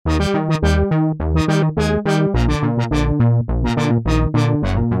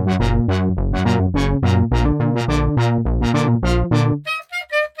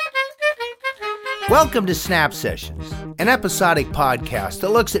Welcome to Snap Sessions, an episodic podcast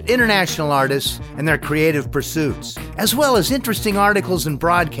that looks at international artists and their creative pursuits, as well as interesting articles and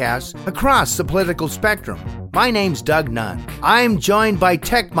broadcasts across the political spectrum. My name's Doug Nunn. I'm joined by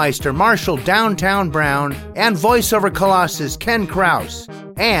Techmeister Marshall Downtown Brown and voiceover colossus Ken Krause,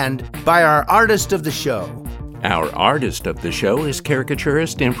 and by our artist of the show. Our artist of the show is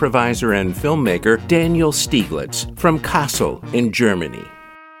caricaturist, improviser, and filmmaker Daniel Stieglitz from Kassel in Germany.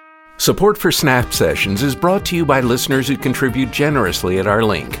 Support for Snap Sessions is brought to you by listeners who contribute generously at our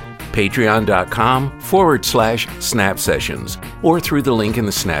link, patreon.com/Snap Sessions, or through the link in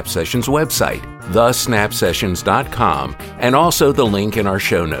the Snap Sessions website, thesnapsessions.com, and also the link in our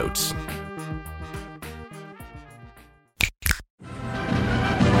show notes.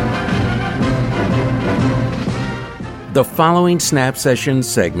 The following Snap Sessions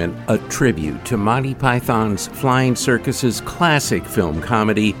segment, a tribute to Monty Python's Flying Circus's classic film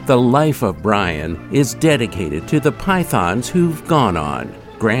comedy, The Life of Brian, is dedicated to the Pythons who've gone on,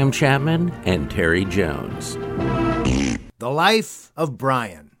 Graham Chapman and Terry Jones. The Life of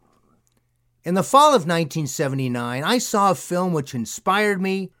Brian. In the fall of 1979, I saw a film which inspired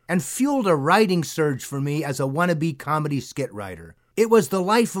me and fueled a writing surge for me as a wannabe comedy skit writer. It was The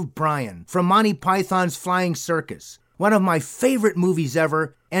Life of Brian from Monty Python's Flying Circus, one of my favorite movies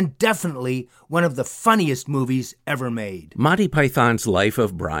ever, and definitely one of the funniest movies ever made. Monty Python's Life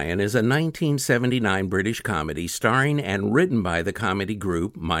of Brian is a 1979 British comedy starring and written by the comedy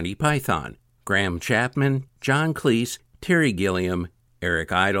group Monty Python. Graham Chapman, John Cleese, Terry Gilliam,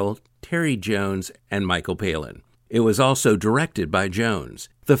 Eric Idle, Terry Jones, and Michael Palin. It was also directed by Jones.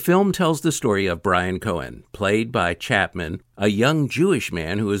 The film tells the story of Brian Cohen, played by Chapman, a young Jewish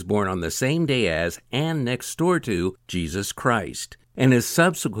man who is born on the same day as and next door to Jesus Christ, and is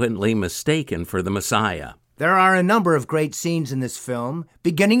subsequently mistaken for the Messiah. There are a number of great scenes in this film,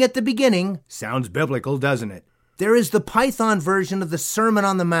 beginning at the beginning. Sounds biblical, doesn't it? There is the Python version of the Sermon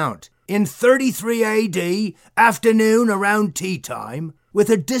on the Mount, in 33 AD, afternoon around tea time, with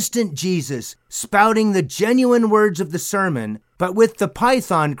a distant Jesus spouting the genuine words of the sermon, but with the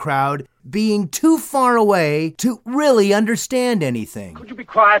Python crowd being too far away to really understand anything. Could you be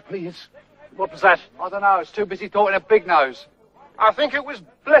quiet, please? What was that? I don't know, it's too busy talking to Big Nose. I think it was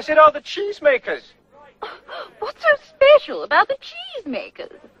Blessed Are the Cheesemakers. What's so special about the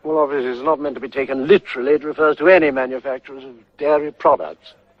cheesemakers? Well, obviously, it's not meant to be taken literally. It refers to any manufacturers of dairy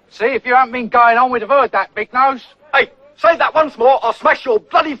products. See, if you haven't been going on, we'd have heard that, Big Nose. Hey, say that once more, I'll smash your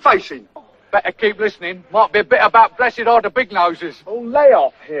bloody face in. Better keep listening. Might be a bit about Blessed Are the Big Noses. Oh, lay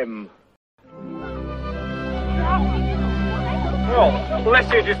off him. Well,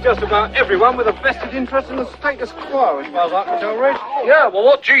 blessed is just about everyone with a vested interest in the status quo, as far as I can tell, Reg. Yeah, well,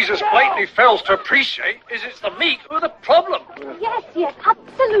 what Jesus blatantly fails to appreciate is it's the meek who are the problem. Yes,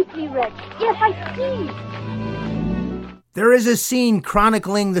 absolutely, Reg. Yes, I see. There is a scene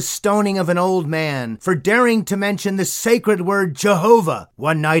chronicling the stoning of an old man for daring to mention the sacred word Jehovah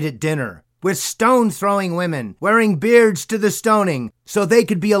one night at dinner, with stone-throwing women wearing beards to the stoning so they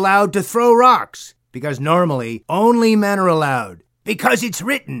could be allowed to throw rocks, because normally only men are allowed. Because it's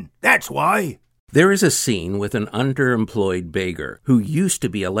written, that's why. There is a scene with an underemployed beggar who used to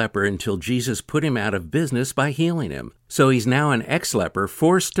be a leper until Jesus put him out of business by healing him. So he's now an ex-leper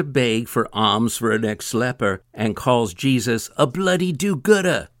forced to beg for alms for an ex-leper and calls Jesus a bloody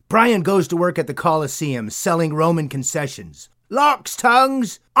do-gooder. Brian goes to work at the Colosseum selling Roman concessions. Larks'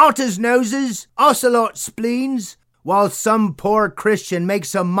 tongues, otters' noses, ocelot spleens, while some poor Christian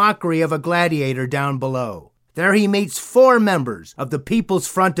makes a mockery of a gladiator down below. There he meets 4 members of the People's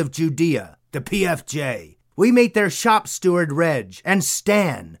Front of Judea, the PFJ. We meet their shop steward, Reg, and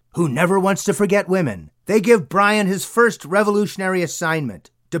Stan, who never wants to forget women. They give Brian his first revolutionary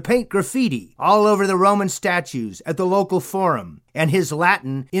assignment, to paint graffiti all over the Roman statues at the local forum, and his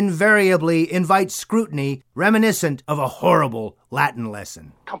Latin invariably invites scrutiny reminiscent of a horrible Latin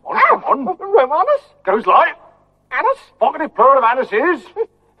lesson. Come on. Romanus goes like... Anus? Vocative plural of anus is...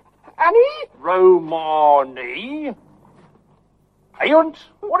 Annie? Romani. Eunt?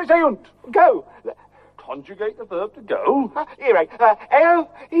 What is eunt? Go. Conjugate the verb to go. Here, eo,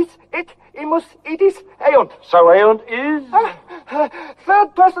 imus, idis, eunt. So eunt is?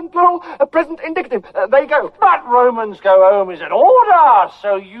 Third person plural, present indicative. They go. But Romans go home is an order,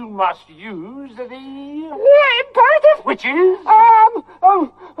 so you must use the... imperative. Which is? E.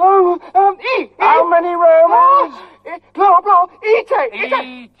 How many Romans? Plural, ite.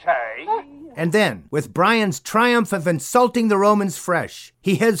 And then, with Brian's triumph of insulting the Romans fresh,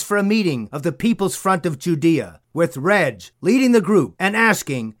 he heads for a meeting of the People's Front of Judea, with Reg leading the group and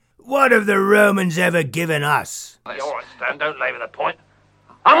asking, what have the Romans ever given us? All right, Stan, don't labour the point.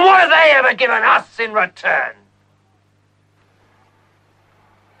 And what have they ever given us in return?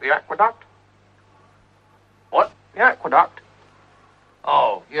 The aqueduct? What? The aqueduct?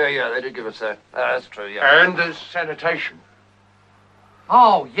 Oh, yeah, they did give us that. That's true, yeah. And there's sanitation.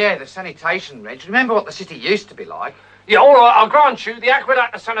 Oh, yeah, the sanitation, Reg. Remember what the city used to be like? Yeah, all right, I'll grant you, the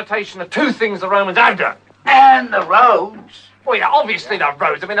aqueduct and sanitation are two things the Romans have done. And the roads. Well, yeah, obviously the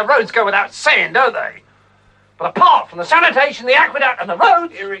roads. I mean, the roads go without saying, don't they? But apart from the sanitation, the aqueduct and the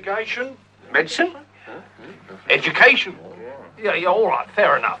roads... Irrigation, medicine, education. Yeah, all right,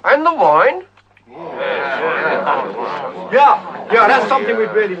 fair enough. And the wine. Yeah, that's something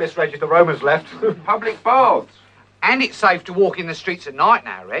we'd really miss, Reg, if the Romans left. Public baths. And it's safe to walk in the streets at night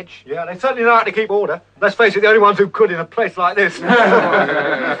now, Reg. Yeah, they certainly know how to keep order. Let's face it, the only ones who could in a place like this.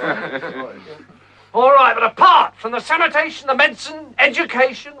 All right, but apart from the sanitation, the medicine,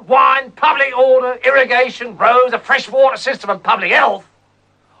 education, wine, public order, irrigation, roads, a fresh water system and public health,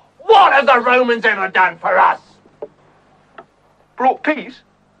 what have the Romans ever done for us? Brought peace.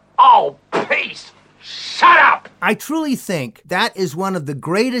 Oh, peace! Shut up! I truly think that is one of the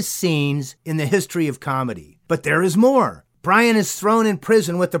greatest scenes in the history of comedy. But there is more. Brian is thrown in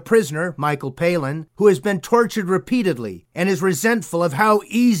prison with the prisoner, Michael Palin, who has been tortured repeatedly and is resentful of how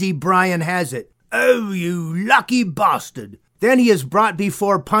easy Brian has it. Oh, you lucky bastard. Then he is brought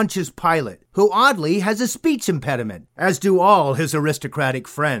before Pontius Pilate, who oddly has a speech impediment, as do all his aristocratic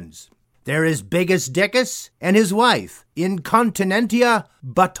friends. There is Bigus Dickus and his wife, Incontinentia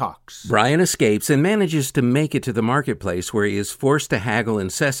Buttocks. Brian escapes and manages to make it to the marketplace where he is forced to haggle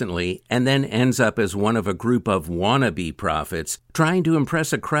incessantly and then ends up as one of a group of wannabe prophets trying to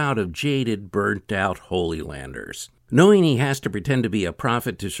impress a crowd of jaded, burnt-out Holy Landers. Knowing he has to pretend to be a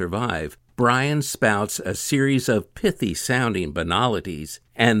prophet to survive, Brian spouts a series of pithy-sounding banalities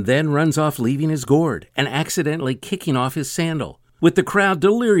and then runs off leaving his gourd and accidentally kicking off his sandal. With the crowd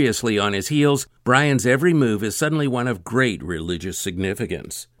deliriously on his heels, Brian's every move is suddenly one of great religious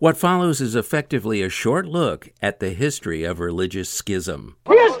significance. What follows is effectively a short look at the history of religious schism.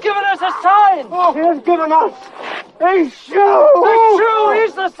 He has given us a sign! He has given us a shoe! The shoe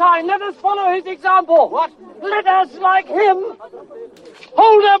is the sign! Let us follow his example! What? Let us, like him,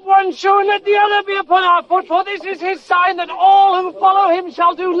 hold up one shoe and let the other be upon our foot, for this is his sign that all who follow him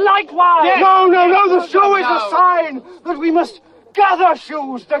shall do likewise! Yes. No, the shoe is a sign that we must gather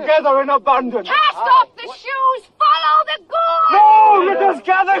shoes together in abundance. Cast off the shoes, follow the gourd! No, let us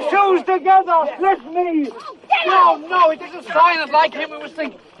gather shoes together. Let me. No, it is a sign that, like him, we must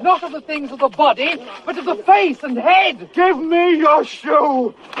think not of the things of the body, but of the face and head. Give me your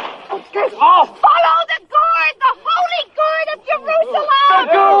shoe. Get off! Follow the gourd, the holy gourd of Jerusalem!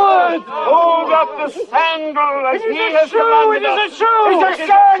 Good. Hold up the sandal as he has commanded us. It is a shoe. It's a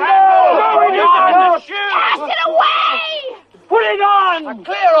sandal. No, it is not a shoe. Cast it away! Put it on.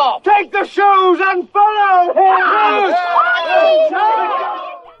 Clear off! Take the shoes and follow him.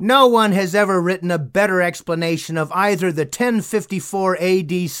 No one has ever written a better explanation of either the 1054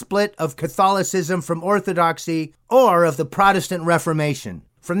 AD split of Catholicism from Orthodoxy or of the Protestant Reformation.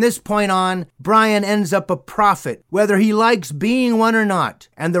 From this point on, Brian ends up a prophet, whether he likes being one or not,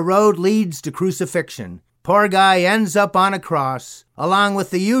 and the road leads to crucifixion. Poor guy ends up on a cross, along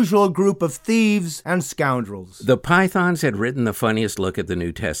with the usual group of thieves and scoundrels. The Pythons had written the funniest look at the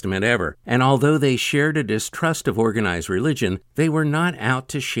New Testament ever, and although they shared a distrust of organized religion, they were not out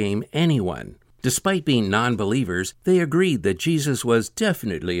to shame anyone. Despite being non-believers, they agreed that Jesus was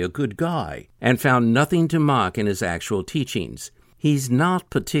definitely a good guy, and found nothing to mock in his actual teachings. He's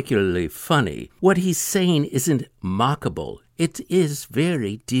not particularly funny. What he's saying isn't mockable. It is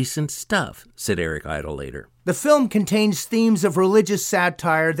very decent stuff, said Eric Idle later. The film contains themes of religious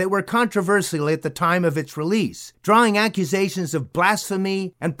satire that were controversial at the time of its release, drawing accusations of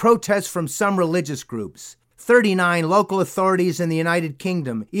blasphemy and protests from some religious groups. 39 local authorities in the United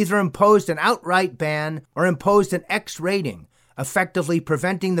Kingdom either imposed an outright ban or imposed an X rating, effectively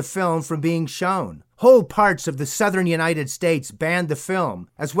preventing the film from being shown. Whole parts of the southern United States banned the film,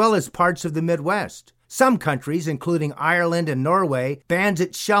 as well as parts of the Midwest. Some countries, including Ireland and Norway, banned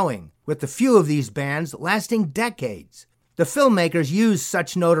its showing, with a few of these bans lasting decades. The filmmakers used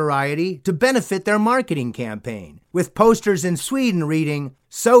such notoriety to benefit their marketing campaign, with posters in Sweden reading,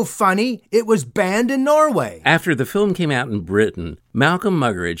 "So funny, it was banned in Norway." After the film came out in Britain, Malcolm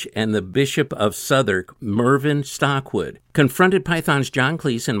Muggeridge and the Bishop of Southwark, Mervyn Stockwood, confronted Python's John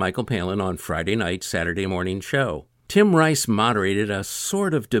Cleese and Michael Palin on Friday night's Saturday morning show. Tim Rice moderated a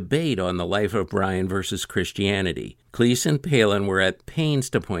sort of debate on the life of Brian versus Christianity. Cleese and Palin were at pains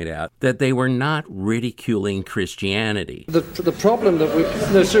to point out that they were not ridiculing Christianity. The problem that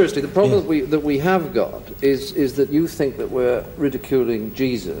we have got is that you think that we're ridiculing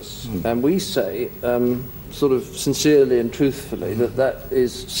Jesus, and we say, sort of sincerely and truthfully, that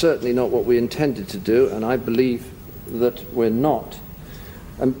is certainly not what we intended to do, and I believe that we're not.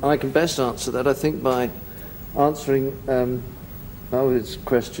 And I can best answer that, I think, by answering his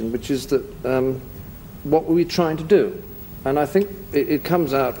question, which is that what were we trying to do? And I think it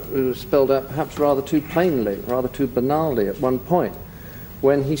comes out, it was spelled out perhaps rather too plainly, rather too banally at one point,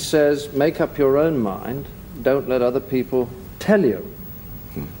 when he says, make up your own mind, don't let other people tell you.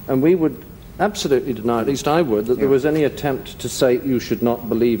 And we would absolutely deny, at least I would, that there was any attempt to say you should not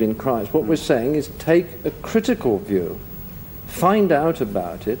believe in Christ. What we're saying is take a critical view, find out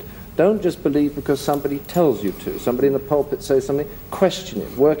about it. Don't just believe because somebody tells you to. Somebody in the pulpit says something, question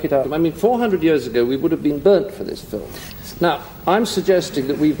it, work it out. I mean, 400 years ago, we would have been burnt for this film. Now, I'm suggesting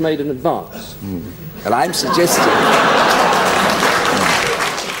that we've made an advance. And I'm suggesting...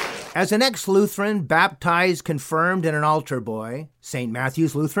 As an ex-Lutheran, baptized, confirmed, and an altar boy, St.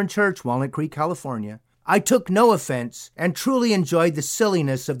 Matthew's Lutheran Church, Walnut Creek, California, I took no offense and truly enjoyed the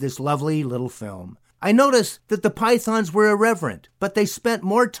silliness of this lovely little film. I noticed that the Pythons were irreverent, but they spent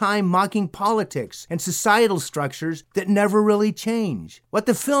more time mocking politics and societal structures that never really change. What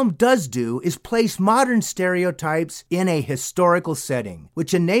the film does do is place modern stereotypes in a historical setting,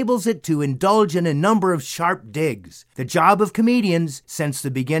 which enables it to indulge in a number of sharp digs, the job of comedians since the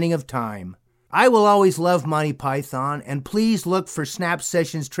beginning of time. I will always love Monty Python, and please look for Snap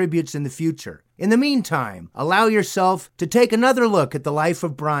Sessions tributes in the future. In the meantime, allow yourself to take another look at the life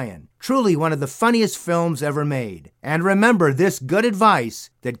of Brian, truly one of the funniest films ever made. And remember this good advice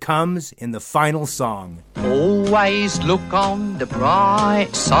that comes in the final song. Always look on the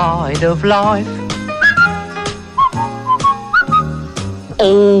bright side of life.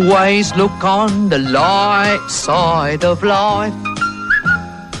 Always look on the light side of life.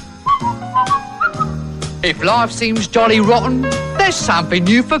 If life seems jolly rotten, there's something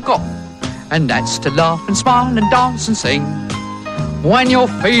you've forgotten, and that's to laugh and smile and dance and sing. When you're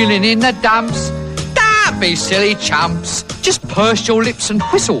feeling in the dumps, don't be silly chumps. Just purse your lips and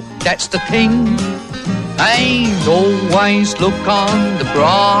whistle, that's the thing. And always look on the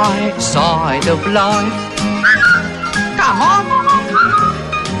bright side of life. Come on.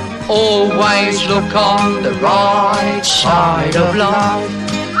 Always look on the right side of life.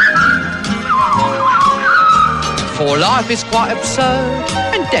 For life is quite absurd,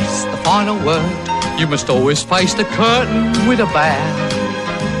 and death's the final word. You must always face the curtain with a bow.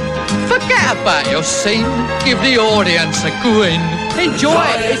 Forget about your scene, give the audience a grin. Enjoy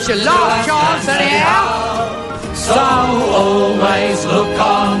it, it's your last chance anyhow. So always look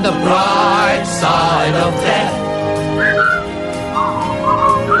on the bright side of death.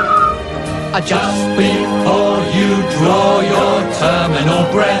 Just before you draw your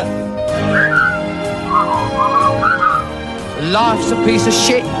terminal breath. Life's a piece of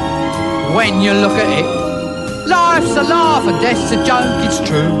shit when you look at it. Life's a laugh and death's a joke, it's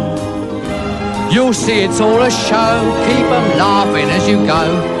true. You'll see it's all a show, keep 'em laughing as you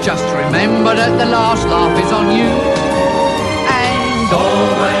go. Just remember that the last laugh is on you. And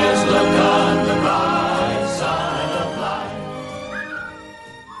always look on the right side of life.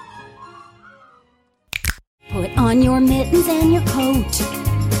 Put on your mittens and your coat.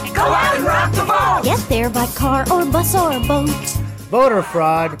 Go out and rock the boat! Get there by car or bus or boat. Voter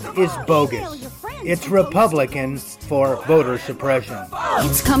fraud is bogus. It's Republican for voter suppression.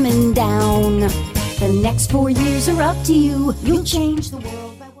 It's coming down. The next 4 years are up to you. You'll change the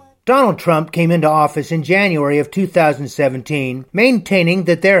world by what? Donald Trump came into office in January of 2017, maintaining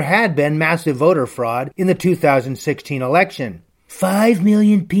that there had been massive voter fraud in the 2016 election. 5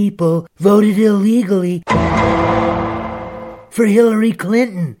 million people voted illegally for Hillary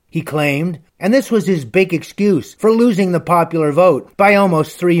Clinton, he claimed, and this was his big excuse for losing the popular vote by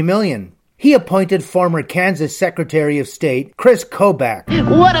almost 3 million. He appointed former Kansas Secretary of State Chris Kobach.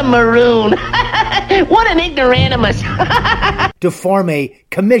 What a maroon! What an ignoramus! To form a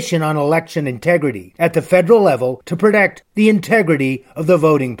Commission on Election Integrity at the federal level to protect the integrity of the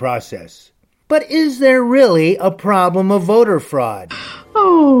voting process. But is there really a problem of voter fraud?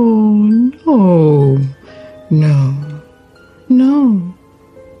 Oh, no. No. No.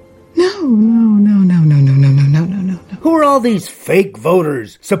 No. Who are all these fake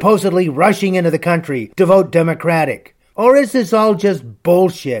voters supposedly rushing into the country to vote Democratic? Or is this all just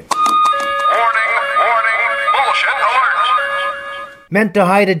bullshit? Warning, bullshit alert. Meant to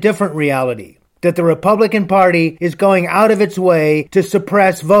hide a different reality. that the Republican Party is going out of its way to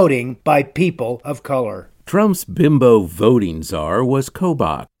suppress voting by people of color. Trump's bimbo voting czar was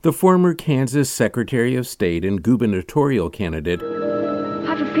Kobach, the former Kansas Secretary of State and gubernatorial candidate. I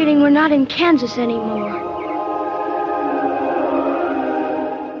have a feeling we're not in Kansas anymore.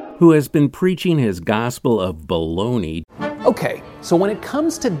 Who has been preaching his gospel of baloney. Okay, so when it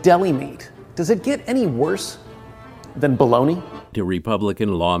comes to deli meat, does it get any worse than baloney? To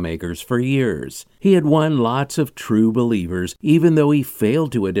Republican lawmakers for years. He had won lots of true believers, even though he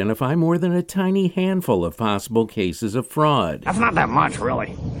failed to identify more than a tiny handful of possible cases of fraud. That's not that much,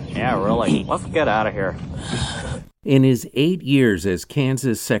 really. Yeah, really. Let's get out of here. In his 8 years as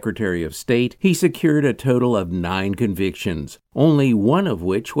Kansas Secretary of State, he secured a total of 9 convictions, only one of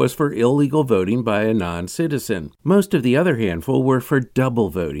which was for illegal voting by a non-citizen. Most of the other handful were for double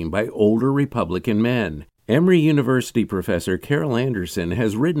voting by older Republican men. Emory University professor Carol Anderson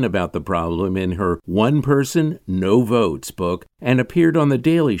has written about the problem in her One Person, No Votes book and appeared on The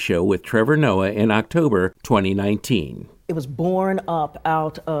Daily Show with Trevor Noah in October 2019. It was born up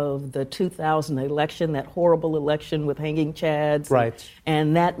out of the 2000 election, that horrible election with hanging chads. Right.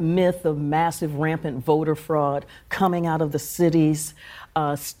 And that myth of massive rampant voter fraud coming out of the cities,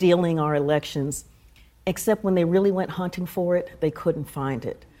 stealing our elections. Except when they really went hunting for it, they couldn't find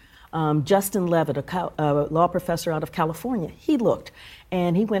it. Justin Levitt, a law professor out of California, he looked,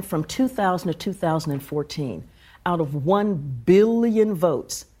 and he went from 2000 to 2014. Out of 1 billion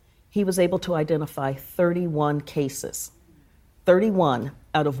votes, he was able to identify 31 cases. 31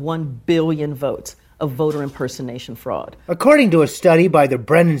 out of 1 billion votes of voter impersonation fraud. According to a study by the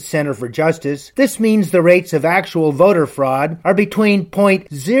Brennan Center for Justice, this means the rates of actual voter fraud are between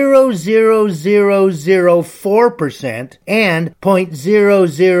 0.00004% and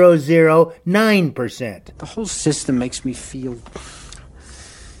 0.0009%. The whole system makes me feel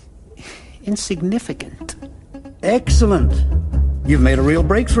insignificant. Excellent. You've made a real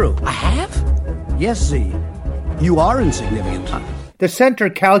breakthrough. I have? Yes, Z. You are insignificant. The center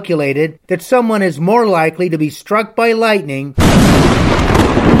calculated that someone is more likely to be struck by lightning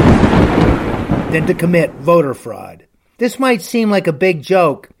than to commit voter fraud. This might seem like a big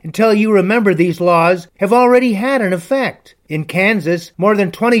joke until you remember these laws have already had an effect. In Kansas, more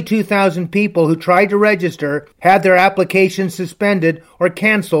than 22,000 people who tried to register had their applications suspended or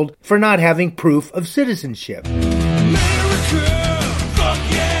canceled for not having proof of citizenship.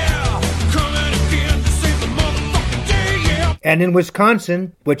 And in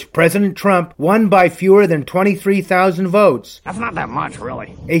Wisconsin, which President Trump won by fewer than 23,000 votes. That's not that much,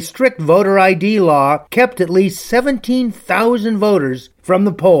 really. A strict voter ID law kept at least 17,000 voters from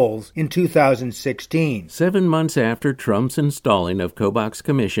the polls in 2016. 7 months after Trump's installing of Kobach's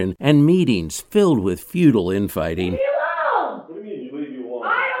commission and meetings filled with feudal infighting. Leave me alone! What do you mean you leave you alone?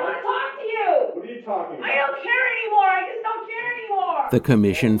 I don't want to talk to you! What are you talking about? I don't care anymore! I just don't care anymore! The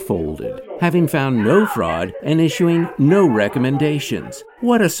commission folded, having found no fraud and issuing no recommendations.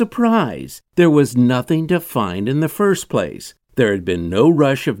 What a surprise! There was nothing to find in the first place. There had been no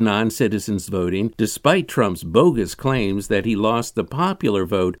rush of non-citizens voting, despite Trump's bogus claims that he lost the popular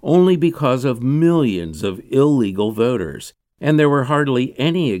vote only because of millions of illegal voters. And there were hardly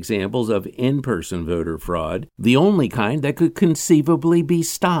any examples of in-person voter fraud, the only kind that could conceivably be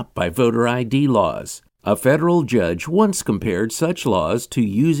stopped by voter ID laws. A federal judge once compared such laws to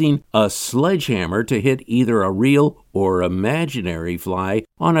using a sledgehammer to hit either a real or imaginary fly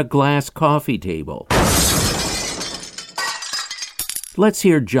on a glass coffee table. Let's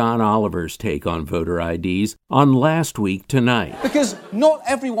hear John Oliver's take on voter IDs on Last Week Tonight. Because not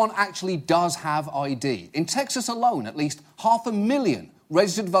everyone actually does have ID. In Texas alone, at least 500,000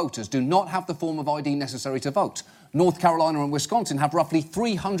 registered voters do not have the form of ID necessary to vote. North Carolina and Wisconsin have roughly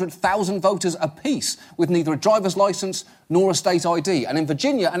 300,000 voters apiece with neither a driver's license nor a state ID. And in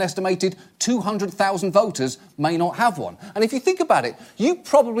Virginia, an estimated 200,000 voters may not have one. And if you think about it, you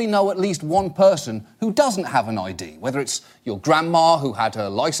probably know at least one person who doesn't have an ID, whether it's your grandma who had her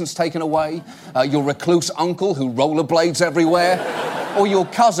license taken away, your recluse uncle who rollerblades everywhere, or your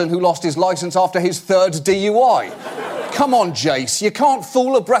cousin who lost his license after his 3rd DUI. Come on, Jace, you can't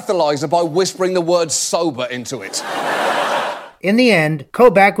fool a breathalyzer by whispering the word sober into it. In the end,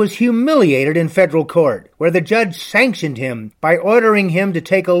 Kobach was humiliated in federal court, where the judge sanctioned him by ordering him to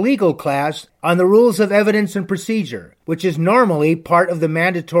take a legal class on the rules of evidence and procedure, which is normally part of the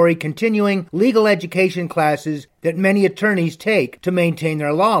mandatory continuing legal education classes that many attorneys take to maintain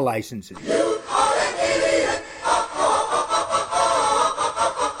their law licenses.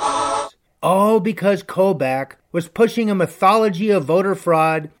 All because Kobach was pushing a mythology of voter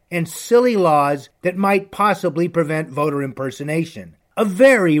fraud and silly laws that might possibly prevent voter impersonation. A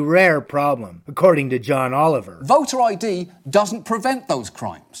very rare problem, according to John Oliver. Voter ID doesn't prevent those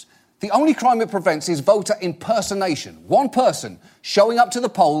crimes. The only crime it prevents is voter impersonation. One person showing up to the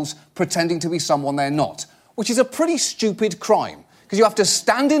polls pretending to be someone they're not, which is a pretty stupid crime, because you have to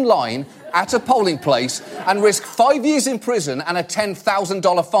stand in line at a polling place and risk 5 years in prison and a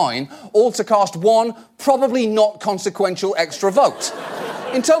 $10,000 fine, all to cast one, probably not consequential extra vote.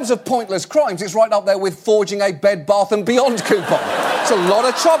 In terms of pointless crimes, it's right up there with forging a Bed Bath & Beyond coupon. It's a lot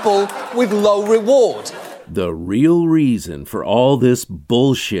of trouble with low reward. The real reason for all this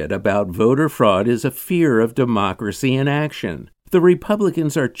bullshit about voter fraud is a fear of democracy in action. The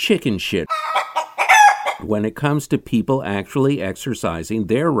Republicans are chicken shit when it comes to people actually exercising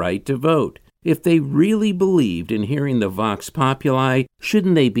their right to vote. If they really believed in hearing the Vox Populi,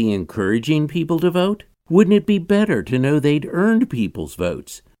 shouldn't they be encouraging people to vote? Wouldn't it be better to know they'd earned people's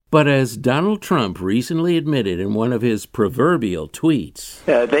votes? But as Donald Trump recently admitted in one of his proverbial tweets,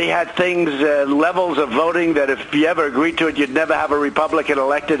 they had things, levels of voting that if you ever agreed to it, you'd never have a Republican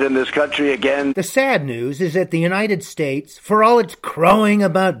elected in this country again. The sad news is that the United States, for all its crowing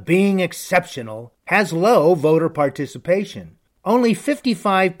about being exceptional, has low voter participation. Only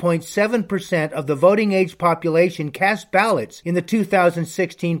 55.7% of the voting age population cast ballots in the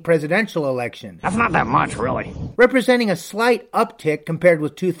 2016 presidential election. That's not that much, really. Representing a slight uptick compared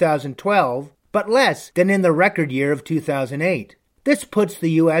with 2012, but less than in the record year of 2008. This puts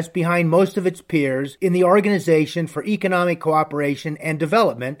the U.S. behind most of its peers in the Organization for Economic Cooperation and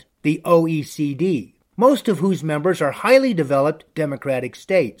Development, the OECD, most of whose members are highly developed democratic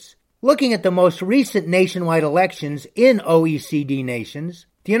states. Looking at the most recent nationwide elections in OECD nations,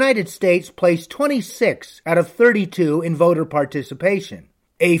 the United States placed 26 out of 32 in voter participation.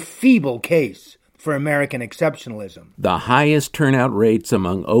 A feeble case for American exceptionalism. The highest turnout rates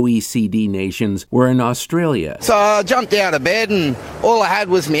among OECD nations were in Australia. So I jumped out of bed and all I had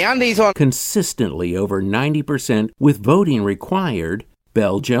was my undies on. Consistently over 90% with voting required.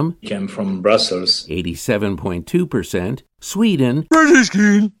 Belgium came from Brussels. 87.2%. Sweden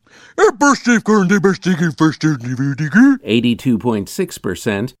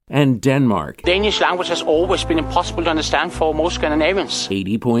 82.6%, and Denmark Danish language has always been impossible to understand for most Scandinavians.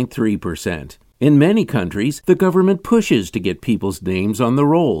 80.3%. In many countries, the government pushes to get people's names on the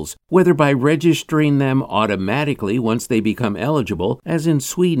rolls, whether by registering them automatically once they become eligible, as in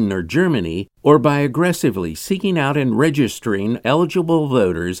Sweden or Germany, or by aggressively seeking out and registering eligible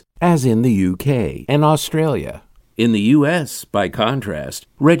voters, as in the UK and Australia. In the U.S., by contrast,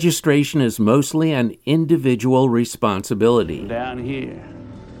 registration is mostly an individual responsibility. Down here,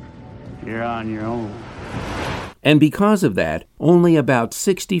 you're on your own. And because of that, only about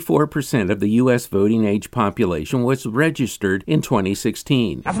 64% of the U.S. voting age population was registered in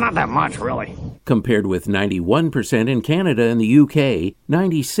 2016. That's not that much, really. Compared with 91% in Canada and the UK,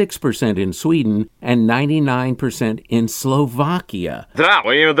 96% in Sweden, and 99% in Slovakia.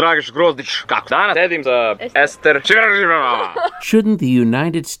 Shouldn't the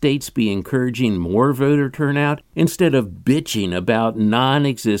United States be encouraging more voter turnout instead of bitching about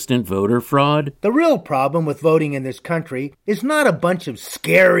non-existent voter fraud? The real problem with voting in this country is not a bunch of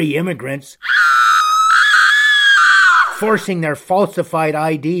scary immigrants forcing their falsified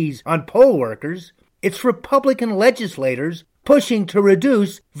IDs on poll workers. It's Republican legislators pushing to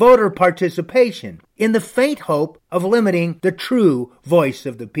reduce voter participation in the faint hope of limiting the true voice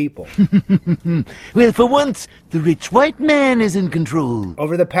of the people. Well, for once, the rich white man is in control.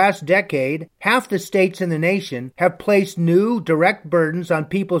 Over the past decade, half the states in the nation have placed new direct burdens on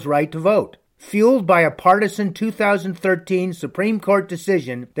people's right to vote, fueled by a partisan 2013 Supreme Court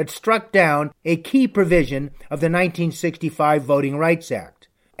decision that struck down a key provision of the 1965 Voting Rights Act.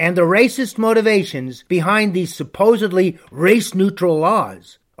 And the racist motivations behind these supposedly race-neutral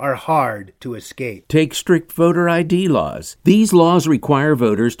laws are hard to escape. Take strict voter ID laws. These laws require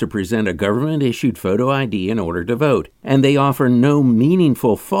voters to present a government-issued photo ID in order to vote, and they offer no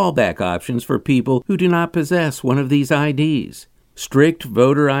meaningful fallback options for people who do not possess one of these IDs. Strict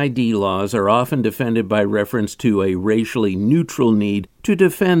voter ID laws are often defended by reference to a racially neutral need to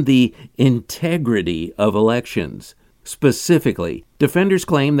defend the integrity of elections. Specifically, defenders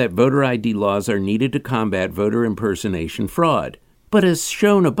claim that voter ID laws are needed to combat voter impersonation fraud. But as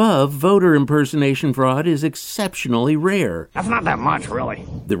shown above, voter impersonation fraud is exceptionally rare. That's not that much, really.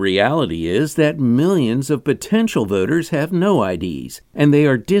 The reality is that millions of potential voters have no IDs, and they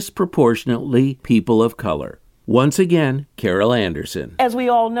are disproportionately people of color. Once again, Carol Anderson. As we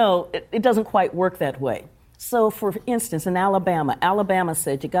all know, it doesn't quite work that way. So, for instance, in Alabama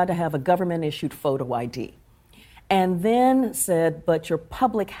said you got to have a government-issued photo ID. And then said, but your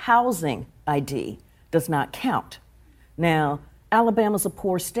public housing ID does not count. Now, Alabama's a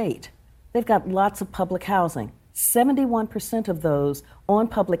poor state. They've got lots of public housing. 71% of those in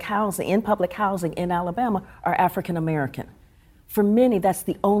public housing in Alabama are African American. For many, that's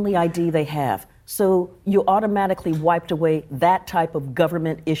the only ID they have. So you automatically wiped away that type of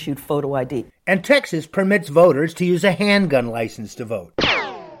government-issued photo ID. And Texas permits voters to use a handgun license to vote,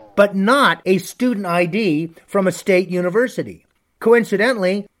 but not a student ID from a state university.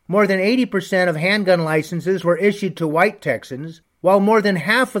 Coincidentally, more than 80% of handgun licenses were issued to white Texans, while more than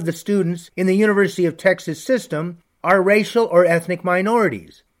half of the students in the University of Texas system are racial or ethnic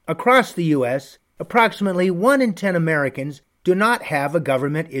minorities. Across the U.S., approximately 1 in 10 Americans do not have a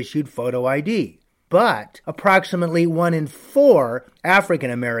government-issued photo ID. But approximately 1 in 4 African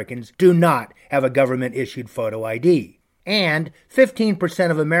Americans do not have a government-issued photo ID. And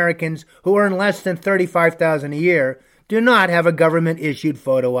 15% of Americans who earn less than $35,000 a year do not have a government-issued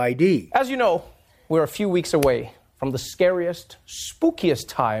photo ID. As you know, we're a few weeks away from the scariest, spookiest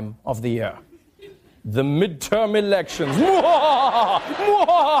time of the year. The midterm elections.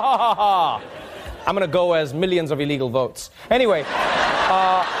 I'm going to go as millions of illegal votes. Anyway,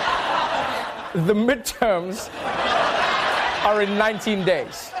 the midterms are in 19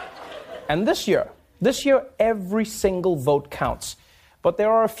 days. And this year, every single vote counts. But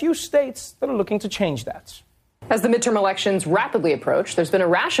there are a few states that are looking to change that. As the midterm elections rapidly approach, there's been a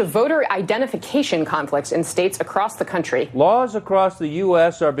rash of voter identification conflicts in states across the country. Laws across the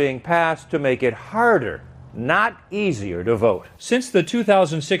U.S. are being passed to make it harder, not easier, to vote. Since the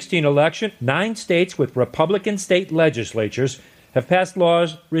 2016 election, 9 states with Republican state legislatures have passed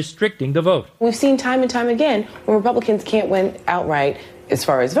laws restricting the vote. We've seen time and time again when Republicans can't win outright as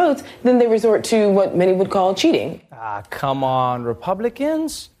far as votes, then they resort to what many would call cheating. Come on,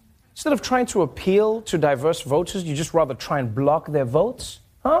 Republicans. Instead of trying to appeal to diverse voters, you just rather try and block their votes?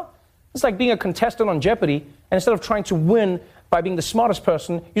 Huh? It's like being a contestant on Jeopardy, and instead of trying to win by being the smartest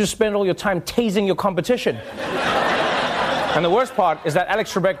person, you just spend all your time tasing your competition. And the worst part is that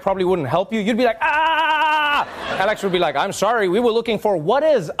Alex Trebek probably wouldn't help you. You'd be like, ah! Alex would be like, I'm sorry, we were looking for what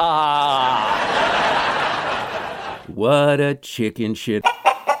is What a chicken shit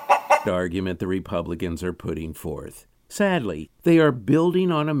argument the Republicans are putting forth. Sadly, they are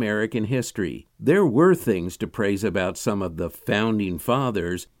building on American history. There were things to praise about some of the founding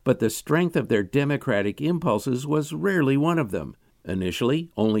fathers, but the strength of their democratic impulses was rarely one of them. Initially,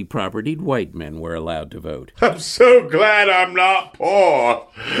 only propertied white men were allowed to vote. I'm so glad I'm not poor.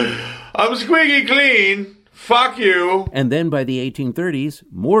 I'm squeaky clean. Fuck you. And then by the 1830s,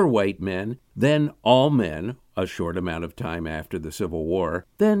 more white men, then all men, a short amount of time after the Civil War,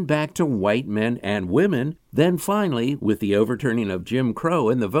 then back to white men and women, then finally, with the overturning of Jim Crow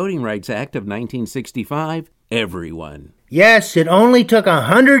and the Voting Rights Act of 1965, everyone. Yes, it only took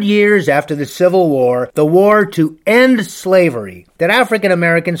 100 years after the Civil War, the war to end slavery, that African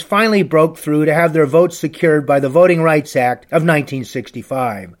Americans finally broke through to have their votes secured by the Voting Rights Act of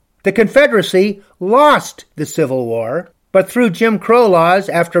 1965. The Confederacy lost the Civil War, but through Jim Crow laws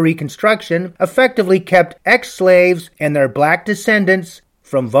after Reconstruction, effectively kept ex-slaves and their black descendants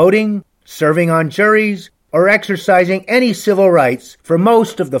from voting, serving on juries, or exercising any civil rights for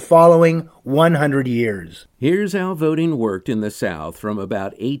most of the following 100 years. Here's how voting worked in the South from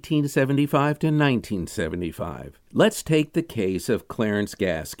about 1875 to 1975. Let's take the case of Clarence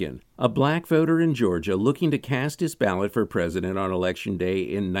Gaskin, a black voter in Georgia looking to cast his ballot for president on Election Day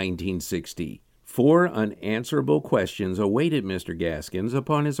in 1960. 4 unanswerable questions awaited Mr. Gaskins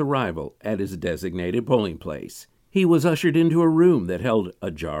upon his arrival at his designated polling place. He was ushered into a room that held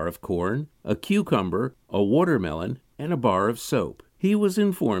a jar of corn, a cucumber, a watermelon, and a bar of soap. He was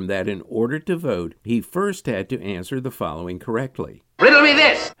informed that in order to vote, he first had to answer the following correctly. Riddle me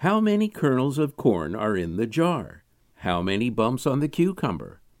this! How many kernels of corn are in the jar? How many bumps on the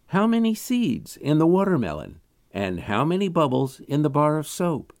cucumber? How many seeds in the watermelon? And how many bubbles in the bar of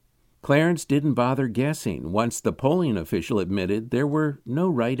soap? Clarence didn't bother guessing once the polling official admitted there were no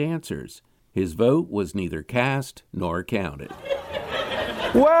right answers. His vote was neither cast nor counted.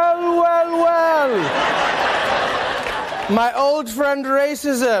 Well. My old friend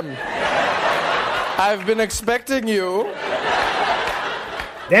racism. I've been expecting you.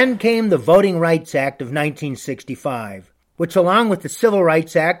 Then came the Voting Rights Act of 1965, which, along with the Civil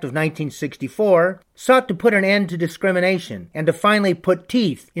Rights Act of 1964, sought to put an end to discrimination and to finally put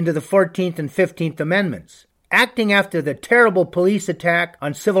teeth into the 14th and 15th Amendments. Acting after the terrible police attack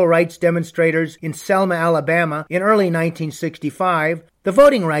on civil rights demonstrators in Selma, Alabama in early 1965, the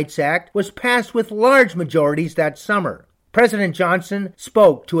Voting Rights Act was passed with large majorities that summer. President Johnson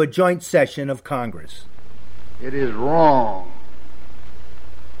spoke to a joint session of Congress. It is wrong,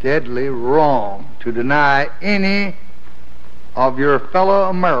 deadly wrong, to deny any of your fellow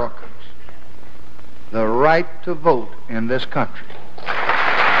Americans the right to vote in this country.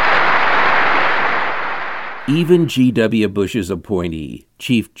 Even G.W. Bush's appointee,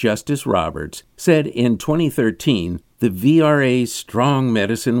 Chief Justice Roberts, said in 2013 the VRA's strong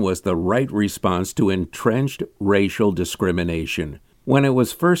medicine was the right response to entrenched racial discrimination. When it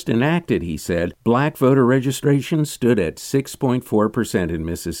was first enacted, he said, black voter registration stood at 6.4% in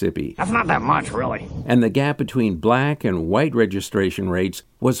Mississippi. That's not that much, really. And the gap between black and white registration rates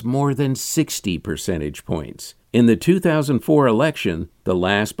was more than 60 percentage points. In the 2004 election, the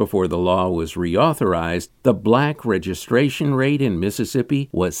last before the law was reauthorized, the black registration rate in Mississippi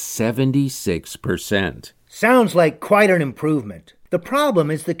was 76%. Sounds like quite an improvement. The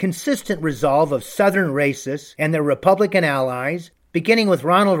problem is the consistent resolve of Southern racists and their Republican allies, beginning with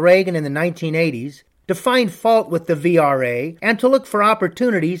Ronald Reagan in the 1980s, to find fault with the VRA and to look for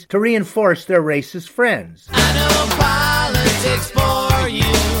opportunities to reinforce their racist friends. I know politics for you,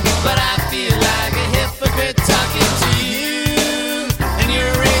 but I feel like a hypocrite talking to you and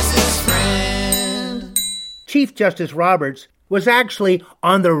your racist friend. Chief Justice Roberts was actually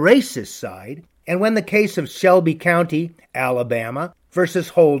on the racist side, and when the case of Shelby County, Alabama, versus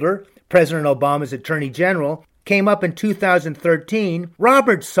Holder, President Obama's Attorney General, came up in 2013,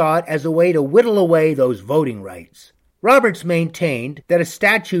 Roberts saw it as a way to whittle away those voting rights. Roberts maintained that a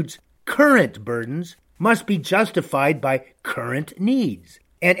statute's current burdens must be justified by current needs,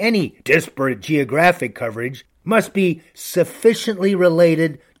 and any disparate geographic coverage must be sufficiently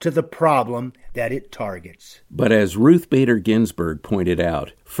related to the problem that it targets. But as Ruth Bader Ginsburg pointed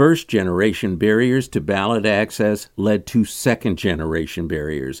out, first-generation barriers to ballot access led to second-generation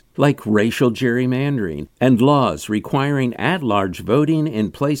barriers, like racial gerrymandering and laws requiring at-large voting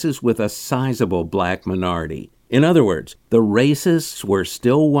in places with a sizable black minority. In other words, the racists were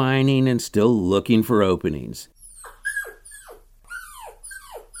still whining and still looking for openings.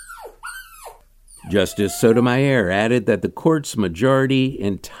 Justice Sotomayor added that the court's majority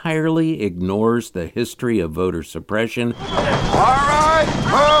entirely ignores the history of voter suppression. All right,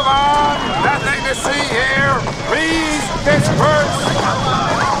 move on. Nothing to see here. Please disperse.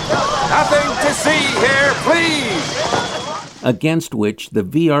 Nothing to see here, please. Against which the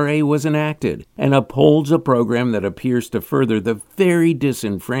VRA was enacted and upholds a program that appears to further the very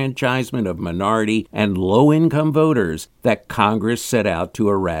disenfranchisement of minority and low-income voters that Congress set out to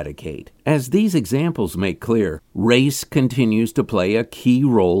eradicate. As these examples make clear, race continues to play a key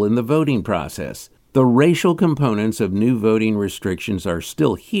role in the voting process. The racial components of new voting restrictions are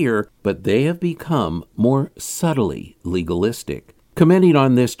still here, but they have become more subtly legalistic. Commenting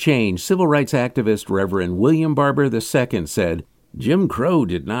on this change, civil rights activist Reverend William Barber II said, Jim Crow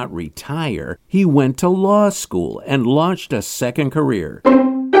did not retire. He went to law school and launched a second career.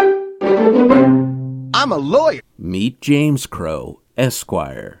 I'm a lawyer. Meet James Crow,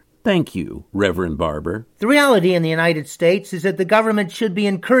 Esquire. Thank you, Reverend Barber. The reality in the United States is that the government should be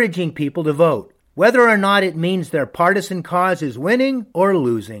encouraging people to vote, whether or not it means their partisan cause is winning or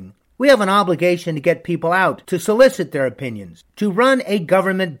losing. We have an obligation to get people out, to solicit their opinions, to run a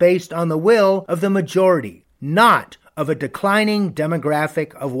government based on the will of the majority, not of a declining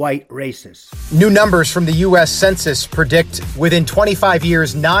demographic of white racists. New numbers from the U.S. Census predict within 25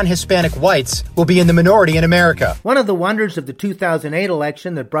 years, non-Hispanic whites will be in the minority in America. One of the wonders of the 2008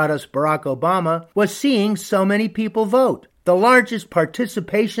 election that brought us Barack Obama was seeing so many people vote, the largest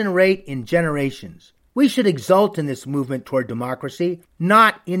participation rate in generations. We should exult in this movement toward democracy,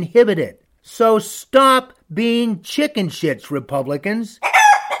 not inhibit it. So stop being chicken shits, Republicans.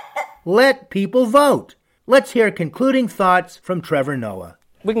 Let people vote. Let's hear concluding thoughts from Trevor Noah.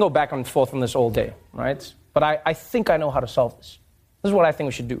 We can go back and forth on this all day, right? But I think I know how to solve this. This is what I think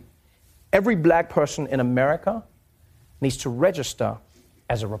we should do. Every black person in America needs to register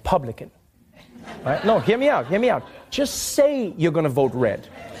as a Republican. Right? No, hear me out. Just say you're going to vote red.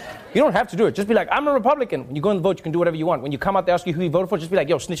 You don't have to do it. Just be like, I'm a Republican. When you go and vote, you can do whatever you want. When you come out, they ask you who you voted for, just be like,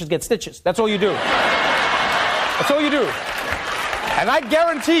 yo, snitches get stitches. That's all you do. That's all you do. And I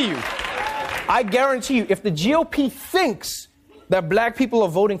guarantee you, if the GOP thinks that black people are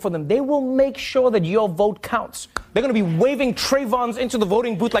voting for them, they will make sure that your vote counts. They're going to be waving Trayvons into the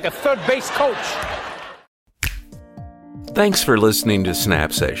voting booth like a third base coach. Thanks for listening to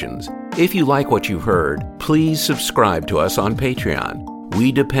Snap Sessions. If you like what you heard, please subscribe to us on Patreon.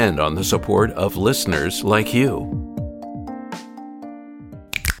 We depend on the support of listeners like you.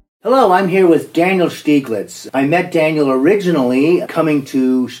 Hello, I'm here with Daniel Stieglitz. I met Daniel originally coming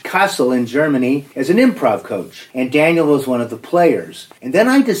to Kassel in Germany as an improv coach, and Daniel was one of the players. And then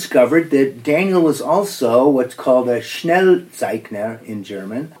I discovered that Daniel was also what's called a Schnellzeichner in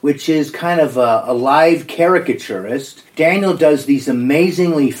German, which is kind of a live caricaturist. Daniel does these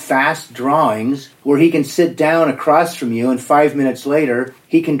amazingly fast drawings where he can sit down across from you and 5 minutes later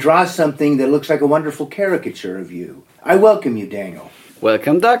he can draw something that looks like a wonderful caricature of you. I welcome you, Daniel.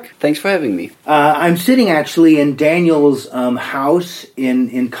 Welcome, Doug. Thanks for having me. I'm sitting actually in Daniel's house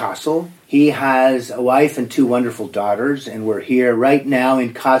in Kassel. He has a wife and 2 wonderful daughters, and we're here right now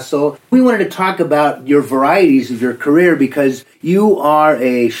in Kassel. We wanted to talk about your varieties of your career because you are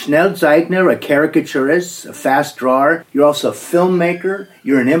a Schnellzeichner, a caricaturist, a fast drawer. You're also a filmmaker.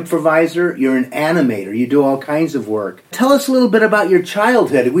 You're an improviser. You're an animator. You do all kinds of work. Tell us a little bit about your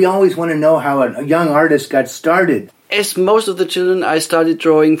childhood. We always want to know how a young artist got started. As most of the children, I started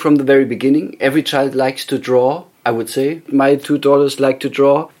drawing from the very beginning. Every child likes to draw, I would say. My 2 daughters like to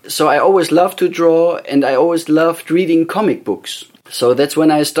draw. So I always loved to draw, and I always loved reading comic books. So that's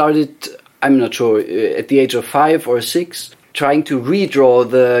when I started, I'm not sure, at the age of 5 or 6, trying to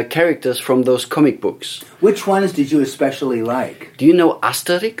redraw the characters from those comic books. Which ones did you especially like? Do you know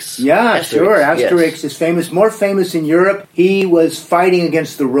Asterix? Yeah, sure. Asterix is famous, more famous in Europe. He was fighting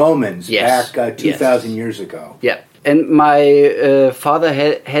against the Romans back 2,000 years ago. Yeah. And my father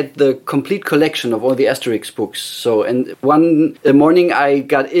had the complete collection of all the Asterix books. So, and one morning I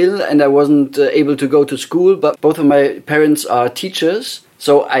got ill and I wasn't able to go to school, but both of my parents are teachers.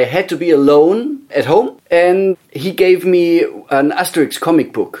 So I had to be alone at home, and he gave me an Asterix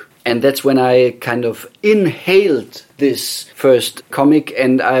comic book. And that's when I kind of inhaled this first comic,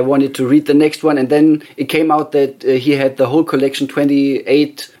 and I wanted to read the next one. And then it came out that he had the whole collection,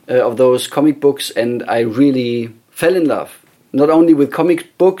 28 of those comic books, and I really fell in love. Not only with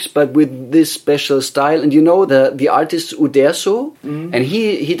comic books, but with this special style. And you know the artist Uderzo, and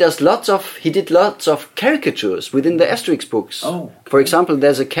he did lots of caricatures within the Asterix books. Oh. For example,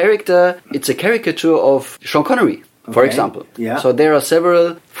 there's a character, it's a caricature of Sean Connery, for example. Yeah. So there are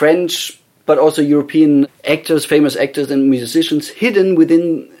several French, but also European actors, famous actors and musicians hidden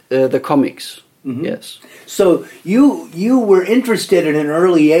within the comics. Mm-hmm. Yes. So you were interested at an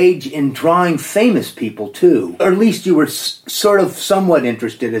early age in drawing famous people too, or at least you were sort of somewhat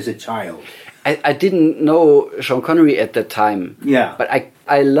interested as a child. I didn't know Sean Connery at that time. Yeah. But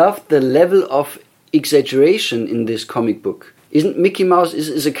I loved the level of exaggeration in this comic book. Isn't Mickey Mouse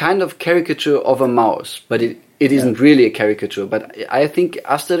is a kind of caricature of a mouse, but it isn't really a caricature. But I think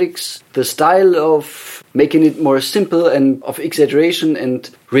Asterix, the style of making it more simple and of exaggeration and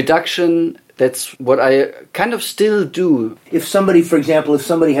reduction, that's what I kind of still do. If somebody, for example,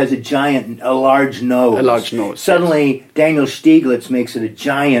 has a large nose. Suddenly Daniel Stieglitz makes it a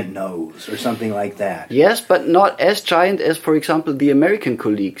giant nose or something like that. Yes, but not as giant as, for example, the American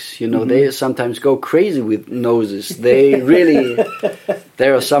colleagues. You know, they sometimes go crazy with noses. They really,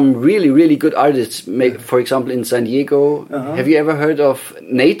 there are some really, really good artists. For example, in San Diego, have you ever heard of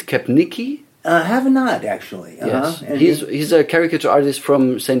Nate Kapnicki? Have not, actually. Yes, he's a caricature artist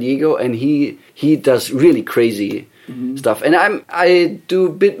from San Diego, and he does really crazy stuff. And I do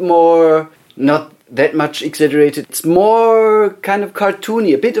a bit more, not that much exaggerated. It's more kind of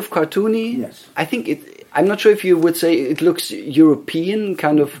cartoony, a bit of cartoony. Yes. I think I'm not sure if you would say it looks European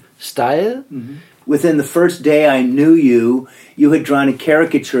kind of style. Mm-hmm. Within the first day I knew you, you had drawn a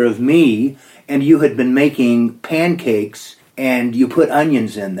caricature of me, and you had been making pancakes, and you put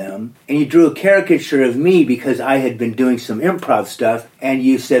onions in them, and you drew a caricature of me because I had been doing some improv stuff, and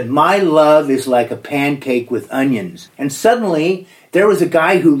you said, "My love is like a pancake with onions." And suddenly, there was a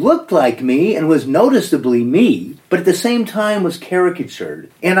guy who looked like me and was noticeably me, but at the same time was caricatured.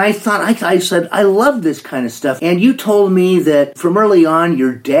 And I thought, I said, I love this kind of stuff. And you told me that from early on,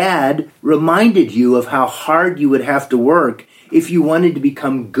 your dad reminded you of how hard you would have to work if you wanted to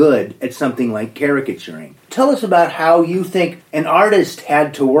become good at something like caricaturing. Tell us about how you think an artist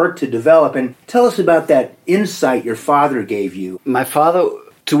had to work to develop, and tell us about that insight your father gave you. My father,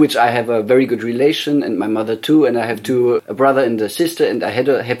 to which I have a very good relation, and my mother too, and I have a brother and a sister, and I had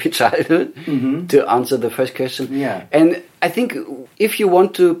a happy childhood, to answer the first question. Yeah. And I think if you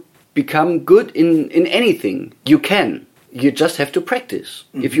want to become good in anything, you can. You just have to practice.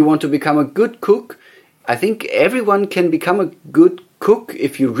 If you want to become a good cook, I think everyone can become a good cook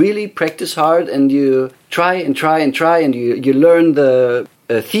if you really practice hard and you try and try and try, and you learn the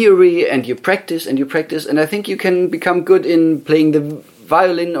theory and you practice and you practice. And I think you can become good in playing the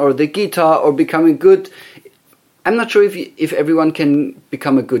violin or the guitar, or becoming good. I'm not sure if everyone can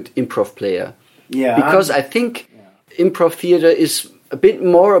become a good improv player. Yeah. Because I think improv theater is a bit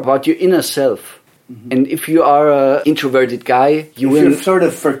more about your inner self. And if you are an introverted guy, if you're sort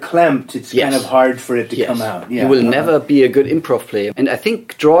of verklempt, it's kind of hard for it to come out. You will never be a good improv player. And I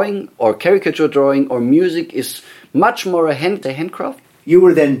think drawing or caricature drawing or music is much more a handcraft. You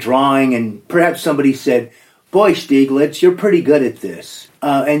were then drawing, and perhaps somebody said, "Boy, Stieglitz, you're pretty good at this."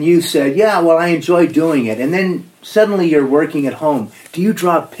 And you said, "Yeah, well, I enjoy doing it." And then suddenly you're working at home. Do you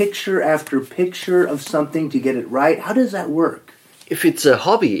draw picture after picture of something to get it right? How does that work? If it's a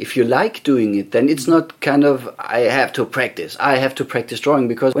hobby, if you like doing it, then it's not kind of, I have to practice drawing.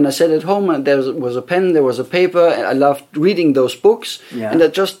 Because when I sat at home, there was a pen, there was a paper, and I loved reading those books. Yeah. And I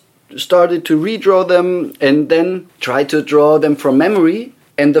just started to redraw them and then try to draw them from memory.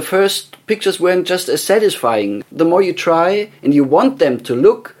 And the first pictures weren't just as satisfying. The more you try and you want them to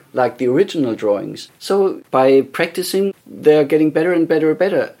look like the original drawings. So by practicing, they're getting better and better and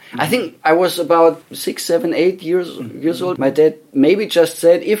better. I think I was about 6, 7, 8 years old. My dad maybe just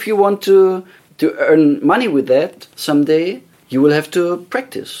said, if you want to earn money with that someday, you will have to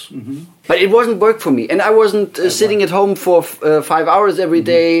practice. But it wasn't work for me. And I wasn't sitting at home for 5 hours every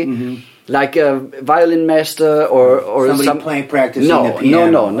day, like a violin master or somebody practicing the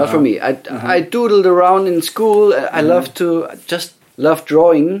piano. No, not for me. I doodled around in school. I loved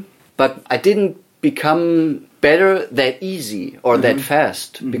drawing, but I didn't become better that easy or that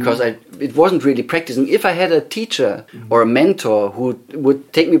fast because it wasn't really practicing. If I had a teacher or a mentor who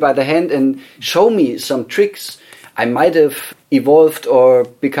would take me by the hand and show me some tricks, I might have evolved or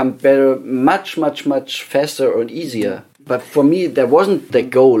become better much, much, much faster or easier. But for me, there wasn't the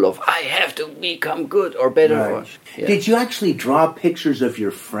goal of, I have to become good or better. Right. Did you actually draw pictures of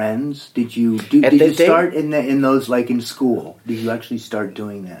your friends? Did you start in those, like in school? Did you actually start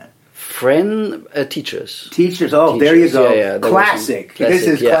doing that? Teachers. Teachers, there you go. Yeah, classic. This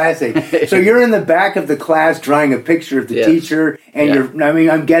is classic. So you're in the back of the class drawing a picture of the teacher, and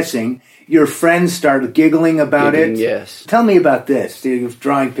I'm guessing your friends started giggling about it. Yes. Tell me about this,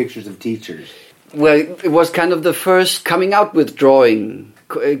 drawing pictures of teachers. Well, it was kind of the first coming out with drawing,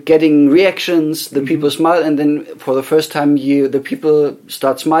 getting reactions, the people smile, and then for the first time the people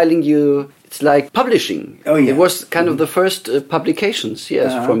start smiling, it's like publishing. Oh, yeah. It was kind of the first publications,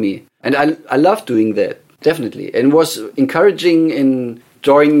 for me. And I loved doing that, definitely. And it was encouraging in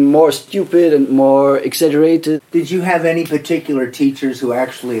drawing more stupid and more exaggerated. Did you have any particular teachers who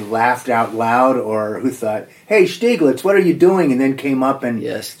actually laughed out loud or who thought, "Hey, Stieglitz, what are you doing?" and then came up and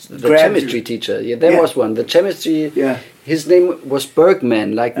the chemistry teacher. Yeah, there was one. The chemistry. Yeah. His name was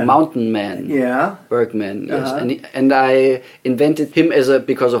Bergman, like Mountain Man. Yeah. Bergman. Yes. And I invented him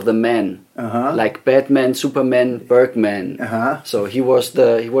because of the man. Like Batman, Superman, Bergman. So he was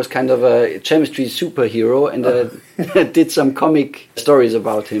kind of a chemistry superhero, and did some comic stories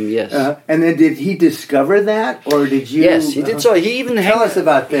about him. Yes. And then did he discover that, or did you? Yes, he did. So he even tell us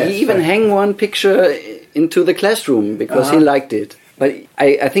about this. He even hung one picture into the classroom because he liked it. But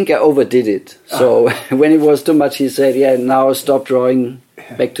I think I overdid it. So when it was too much, he said, "Yeah, now stop drawing.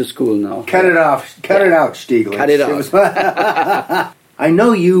 Back to school now." Cut it off. Cut it out, Stieglitz. Cut it out. I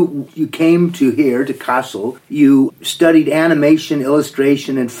know you came to Kassel. You studied animation,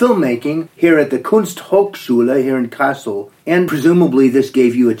 illustration, and filmmaking here at the Kunsthochschule here in Kassel. And presumably this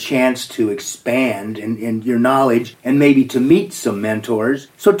gave you a chance to expand in your knowledge and maybe to meet some mentors.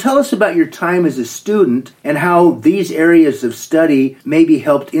 So tell us about your time as a student and how these areas of study maybe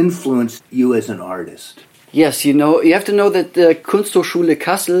helped influence you as an artist. Yes, you have to know that the Kunsthochschule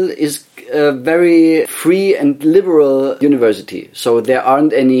Kassel is a very free and liberal university. So there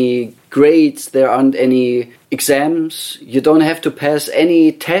aren't any grades, there aren't any exams, you don't have to pass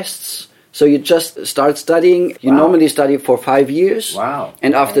any tests. So you just start studying. You normally study for 5 years. Wow.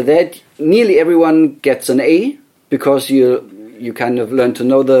 And after that, nearly everyone gets an A because you kind of learn to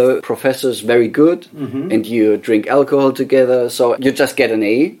know the professors very good and you drink alcohol together. So you just get an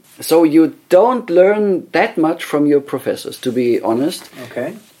A. So you don't learn that much from your professors, to be honest.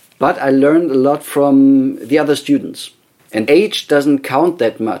 Okay. But I learned a lot from the other students. And age doesn't count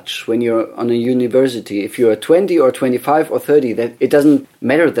that much when you're on a university. If you're 20 or 25 or 30, it doesn't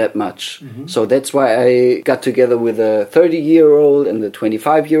matter that much. So that's why I got together with a 30-year-old and a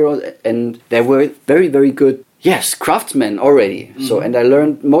 25-year-old. And they were very, very good, craftsmen already. So, and I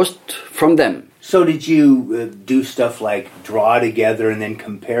learned most from them. So did you do stuff like draw together and then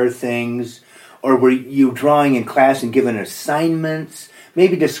compare things? Or were you drawing in class and given assignments?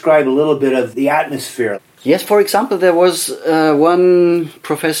 Maybe describe a little bit of the atmosphere. Yes, for example, there was one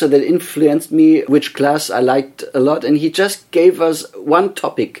professor that influenced me, which class I liked a lot, and he just gave us one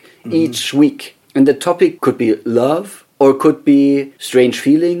topic each week. And the topic could be love, or could be strange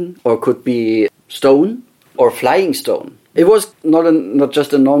feeling, or could be stone, or flying stone. It was not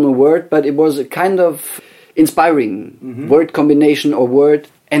just a normal word, but it was a kind of inspiring word combination or word.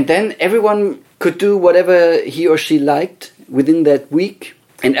 And then everyone could do whatever he or she liked within that week.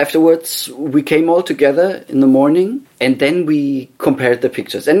 And afterwards, we came all together in the morning, and then we compared the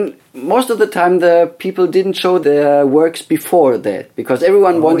pictures. And most of the time, the people didn't show their works before that, because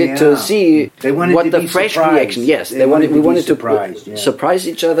everyone wanted to see what the fresh reaction. Yes, we wanted to surprise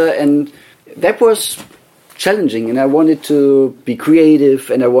each other, and that was challenging. And I wanted to be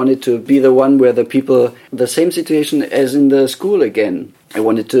creative, and I wanted to be the one where the people, the same situation as in the school again. I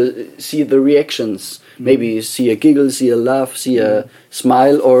wanted to see the reactions. Maybe see a giggle, see a laugh, see a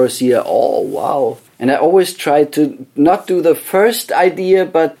smile, or see a, oh, wow. And I always try to not do the first idea,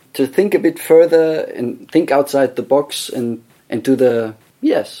 but to think a bit further and think outside the box and do the,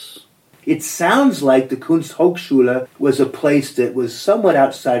 yes. It sounds like the Kunsthochschule was a place that was somewhat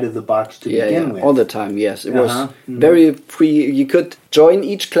outside of the box to begin with. All the time, yes. It was very free. You could join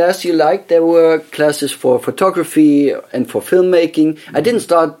each class you liked. There were classes for photography and for filmmaking. I didn't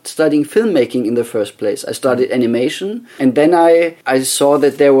start studying filmmaking in the first place. I started animation, and then I saw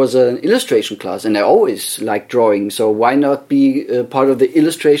that there was an illustration class, and I always liked drawing, so why not be part of the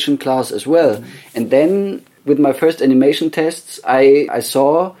illustration class as well? And then with my first animation tests, I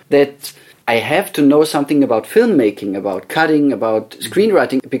saw that I have to know something about filmmaking, about cutting, about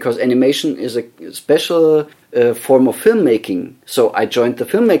screenwriting, because animation is a special form of filmmaking. So I joined the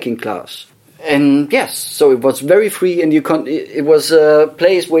filmmaking class. And yes, so it was very free, and it was a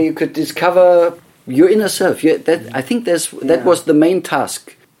place where you could discover your inner self. I think that was the main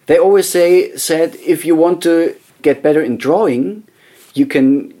task. They always said if you want to get better in drawing, you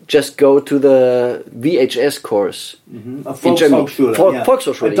can just go to the VHS course in Germany.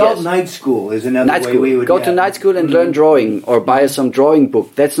 Volkshochschule, Adult night school is another way we would go to night school and learn drawing, or buy some drawing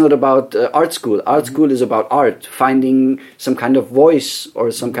book. That's not about art school. Art school is about art, finding some kind of voice or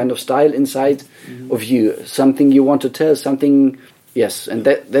some kind of style inside of you, something you want to tell, something. Yes, and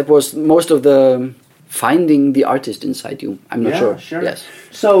that was most of the finding the artist inside you. I'm not sure. Yes.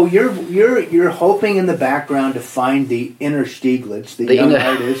 So you're hoping in the background to find the inner Stieglitz, the young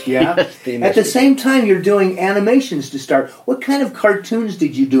artist. Yeah. Yes, at the same time, you're doing animations to start. What kind of cartoons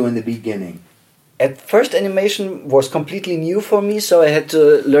did you do in the beginning? At first, animation was completely new for me, so I had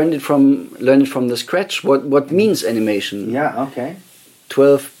to learn it from the scratch. What means animation? Yeah. Okay.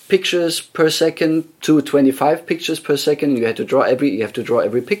 12 pictures per second to 25 pictures per second. You have to draw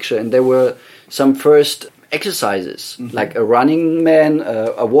every picture, and there were some first exercises, like a running man,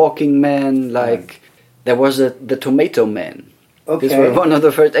 a walking man, there was the tomato man. Okay. These were one of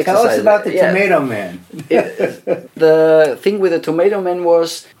the first exercises. Tell us about the tomato man. The thing with the tomato man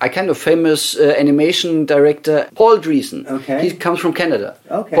was a kind of famous animation director, Paul Dreesen. Okay. He comes from Canada.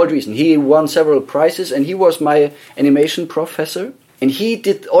 Okay. Paul Dreesen. He won several prizes, and he was my animation professor. And he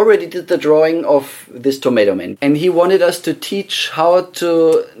already did the drawing of this tomato man. And he wanted us to teach how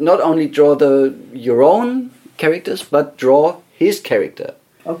to not only draw your own characters, but draw his character.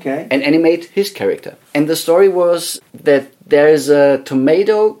 Okay. And animate his character. And the story was that there is a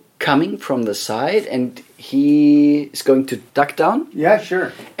tomato coming from the side, and he is going to duck down. Yeah,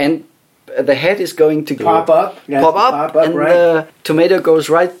 sure. And the head is going to pop up, and right. The tomato goes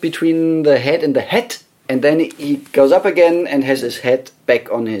right between the head and the head. And then he goes up again and has his head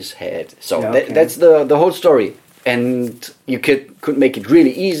back on his head. So that's the whole story. And you could make it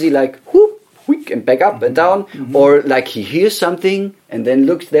really easy, like whoop, whoop, and back up and down. Or like he hears something and then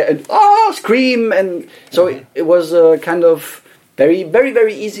looks there and scream. And so it was a kind of very, very,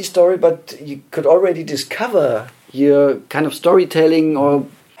 very easy story, but you could already discover your kind of storytelling or...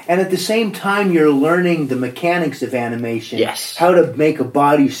 And at the same time, you're learning the mechanics of animation. Yes. How to make a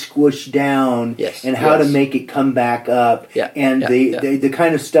body squish down. Yes. And how to make it come back up. Yeah. And the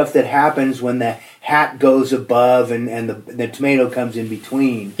kind of stuff that happens when the hat goes above and the tomato comes in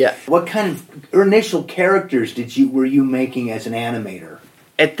between. Yeah. What kind of initial characters were you making as an animator?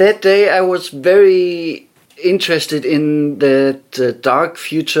 At that day, I was very interested in the dark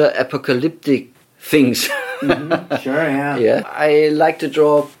future apocalyptic things. Sure, yeah. Yeah. I like to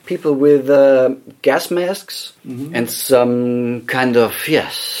draw people with gas masks and some kind of,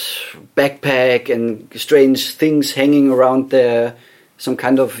 backpack and strange things hanging around there. Some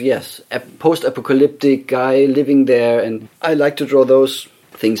kind of, post-apocalyptic guy living there. And I like to draw those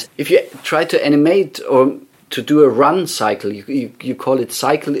things. If you try to animate or to do a run cycle, you call it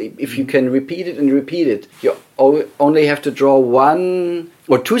cycle. If you can repeat it, you only have to draw one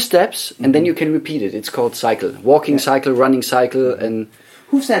or two steps, and then you can repeat it. It's called cycle. Walking cycle, running cycle, and...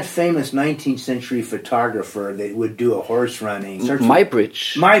 Who's that famous 19th century photographer that would do a horse running?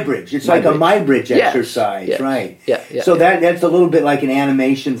 Muybridge. Muybridge. It's like a Muybridge exercise, right? Yeah. So that's a little bit like an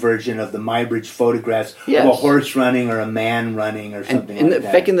animation version of the Muybridge photographs of a horse running or a man running or something like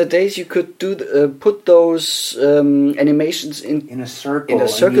that. Back in the days, you could do put those animations in a circle. In a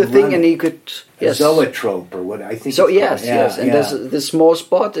circle thing, and you could... Yes. Zoetrope or what I think. So yes. And there's this small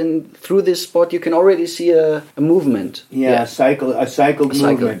spot, and through this spot you can already see a movement. A cycled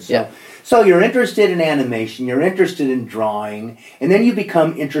movement. So you're interested in animation, you're interested in drawing, and then you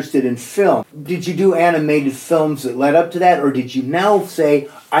become interested in film. Did you do animated films that led up to that, or did you now say,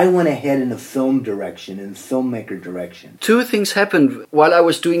 I went ahead in a film direction, in filmmaker direction? Two things happened while I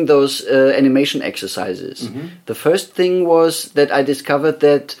was doing those animation exercises. Mm-hmm. The first thing was that I discovered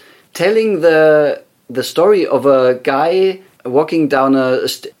that telling the story of a guy walking down a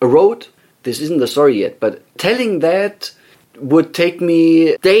road, this isn't the story yet, but telling that would take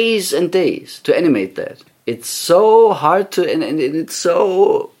me days and days to animate that. It's so hard to, and it's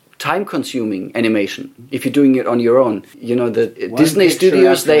so time-consuming animation if you're doing it on your own. You know, the Disney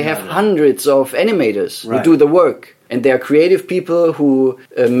Studios, they have hundreds of animators who do the work. And they are creative people who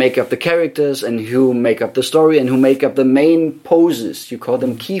make up the characters and who make up the story and who make up the main poses. You call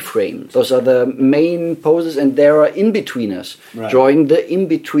them keyframes. Those are the main poses, and there are in-betweeners drawing the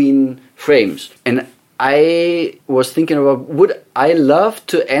in-between frames. And I was thinking about, would I love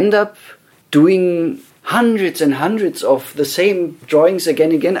to end up doing hundreds and hundreds of the same drawings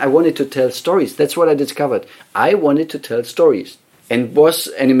again and again? I wanted to tell stories. That's what I discovered. I wanted to tell stories. And was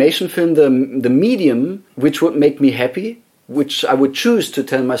animation film the medium which would make me happy, which I would choose to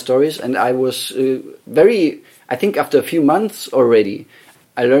tell my stories? And I was I think after a few months already,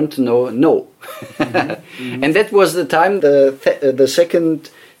 I learned to know no. Mm-hmm. And that was the time, the second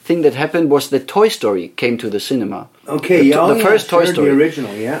thing that happened was that Toy Story came to the cinema. Okay, the first Toy Story. The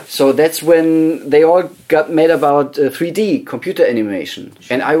original, yeah. So that's when they all got mad about 3D, computer animation.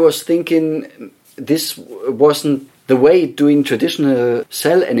 Sure. And I was thinking, this wasn't the way doing traditional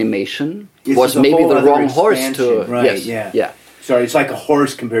cell animation was maybe the wrong horse to... Right, yeah. Sorry, it's like a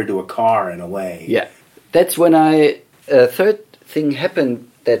horse compared to a car in a way. Yeah. That's when third thing happened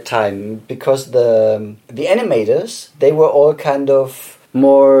that time, because the animators, they were all kind of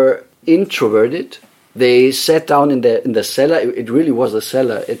more introverted. They sat down in the cellar. It really was a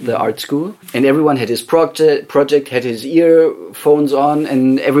cellar at the art school, and everyone had his project, had his earphones on,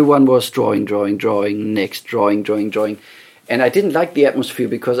 and everyone was drawing, next drawing. And I didn't like the atmosphere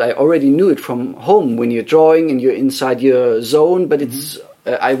because I already knew it from home when you're drawing and you're inside your zone. But it's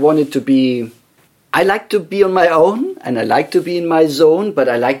I wanted to be. I like to be on my own, and I like to be in my zone, but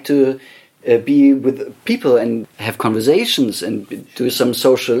I like to be with people and have conversations and do some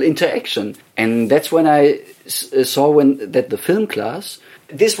social interaction. And that's when I saw that the film class,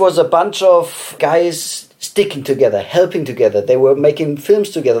 this was a bunch of guys sticking together, helping together. They were making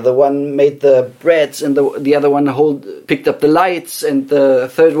films together. The one made the breads, and the other one picked up the lights, and the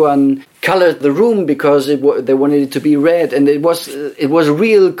third one colored the room because they wanted it to be red. And it was a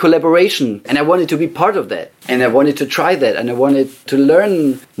real collaboration, and I wanted to be part of that, and I wanted to try that, and I wanted to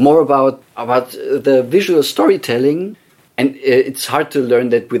learn more about the visual storytelling. And it's hard to learn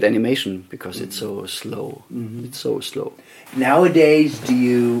that with animation because it's so slow. Mm-hmm. It's so slow. Nowadays, do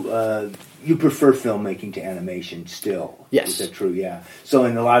you prefer filmmaking to animation still? Yes. Is that true? Yeah. So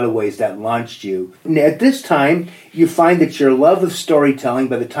in a lot of ways that launched you. And at this time, you find that your love of storytelling,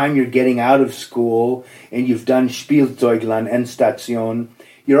 by the time you're getting out of school and you've done Spielzeugland, Endstation,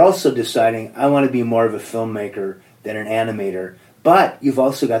 you're also deciding, I want to be more of a filmmaker than an animator. But you've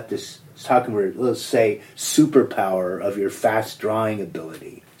also got this, let's say, superpower of your fast drawing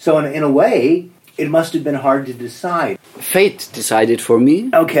ability. So in a way, it must have been hard to decide. Fate decided for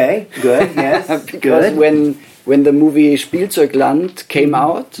me. Okay, good, yes. Because when the movie Spielzeugland came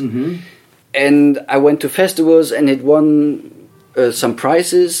out, and I went to festivals and it won some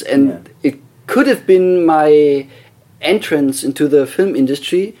prizes, and it could have been my entrance into the film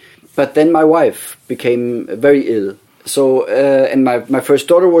industry, but then my wife became very ill. So, and my first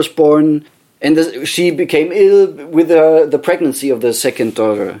daughter was born, and she became ill with the pregnancy of the second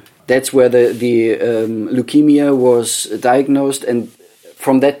daughter. That's where the leukemia was diagnosed, and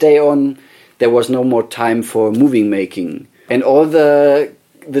from that day on, there was no more time for movie making. And all the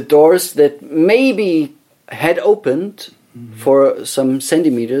doors that maybe had opened for some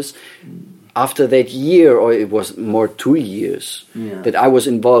centimeters after that year, or it was more 2 years, that I was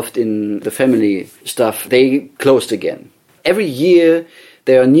involved in the family stuff, they closed again. Every year,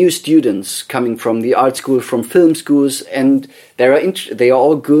 there are new students coming from the art school, from film schools, and they are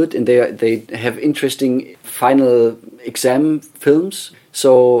all good, and they have interesting final exam films.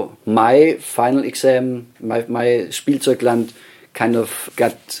 So my final exam, my Spielzeugland, kind of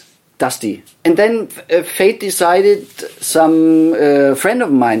got dusty. And then fate decided. Some friend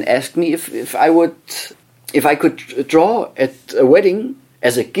of mine asked me if I could draw at a wedding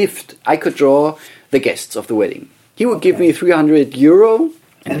as a gift. I could draw the guests of the wedding. He would give me €300.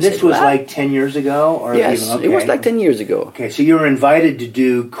 And this was like 10 years ago? Or yes, even, okay. It was like 10 years ago. Okay, so you were invited to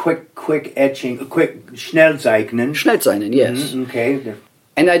do quick etching, quick Schnellzeichnen. Schnellzeichnen, yes. Mm-hmm, okay.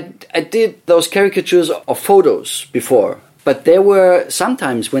 And I did those caricatures of photos before. But there were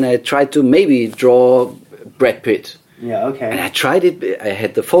sometimes when I tried to maybe draw Brad Pitt. Yeah, okay. And I tried it, I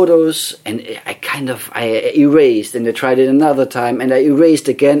had the photos, and I erased, and I tried it another time, and I erased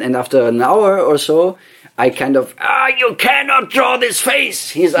again, and after an hour or so, I you cannot draw this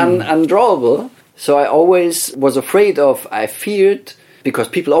face! He's undrawable. So I always was afraid I feared, because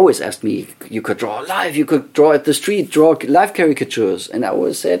people always asked me, you could draw live, you could draw at the street, draw live caricatures. And I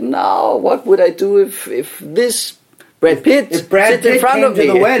always said, no, what would I do if this Brad Pitt sits in front of me?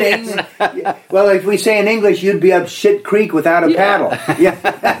 To the wedding, well, if we say in English, you'd be up shit creek without a paddle. Yeah.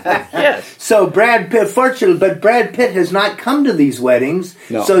 Yes. So Brad Pitt, fortunately, but Brad Pitt has not come to these weddings,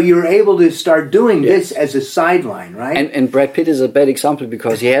 so you're able to start doing this as a sideline, right? And Brad Pitt is a bad example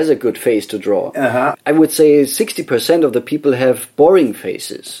because he has a good face to draw. Uh-huh. I would say 60% of the people have boring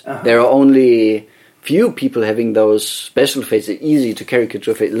faces. Uh-huh. There are only few people having those special faces, easy to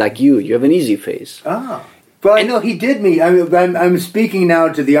caricature face, like you. You have an easy face. Ah. Well, I know he did me. I'm speaking now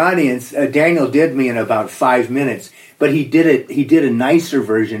to the audience. Daniel did me in about 5 minutes, but he did it. He did a nicer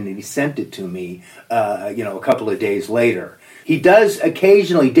version, and he sent it to me. A couple of days later. He does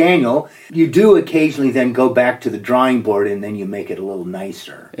occasionally, Daniel. You do occasionally then go back to the drawing board, and then you make it a little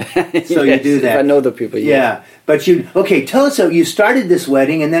nicer. So you do that. I know the people. Yeah, but tell us. So you started this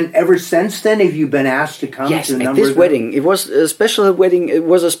wedding, and then ever since then, have you been asked to come? Yes, to at this wedding. It was a special wedding. It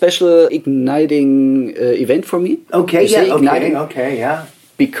was a special igniting event for me. Okay, yeah.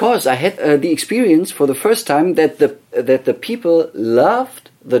 Because I had the experience for the first time that the people loved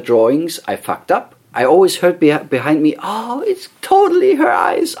the drawings I fucked up. I always heard behind me, oh, it's totally her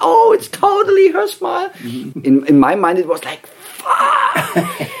eyes. Oh, it's totally her smile. Mm-hmm. In my mind, it was like, fuck,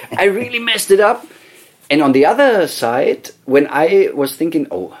 I really messed it up. And on the other side, when I was thinking,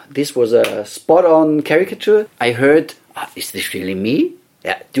 oh, this was a spot-on caricature, I heard, is this really me?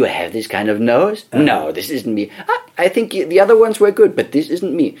 Do I have this kind of nose? Uh-huh. No, this isn't me. I think the other ones were good, but this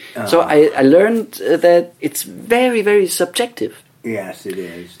isn't me. Uh-huh. So I learned that it's very, very subjective. Yes, it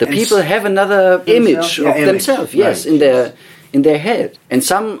is. The people have another image of themselves, yes, right. in their head. And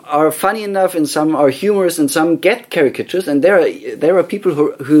some are funny enough, and some are humorous, and some get caricatures. And there are people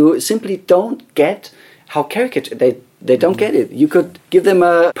who simply don't get how caricature. They don't get it. You could give them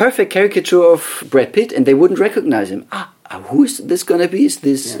a perfect caricature of Brad Pitt, and they wouldn't recognize him. Who is this going to be? Is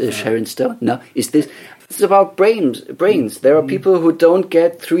this Sharon Stone? No, is this? It's about brains. There are people who don't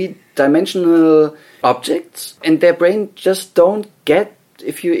get three-dimensional objects, and their brain just don't get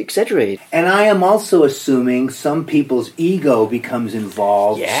if you exaggerate. And I am also assuming some people's ego becomes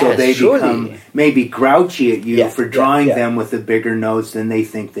involved, so they become maybe grouchy at you for drawing them with a bigger nose than they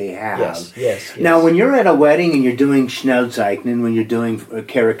think they have. Yes. Now, when you're at a wedding and you're doing Schnellzeichnen, when you're doing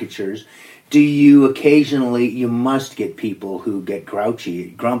caricatures, do you occasionally, you must get people who get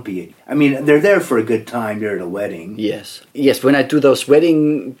grumpy? I mean, they're there for a good time, they're at a wedding. Yes, when I do those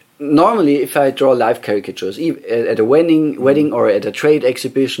wedding, normally if I draw live caricatures, at a wedding or at a trade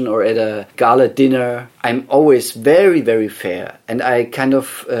exhibition or at a gala dinner, I'm always very, very fair. And I kind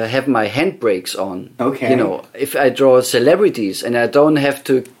of have my handbrakes on. Okay. If I draw celebrities and I don't have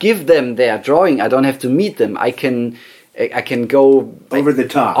to give them their drawing, I don't have to meet them, I can go over the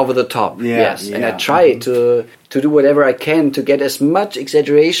top. Yes. And I try to do whatever I can to get as much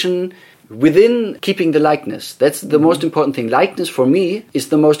exaggeration within keeping the likeness. That's the most important thing. Likeness for me is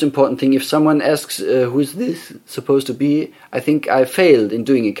the most important thing. If someone asks, who's this supposed to be? I think I failed in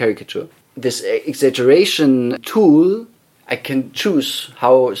doing a caricature. This exaggeration tool, I can choose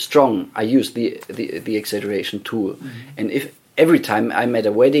how strong I use the exaggeration tool. Mm-hmm. And if every time I'm at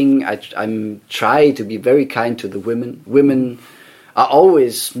a wedding, I'm try to be very kind to the women. Women are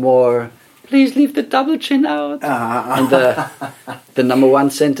always more, please leave the double chin out. And the number one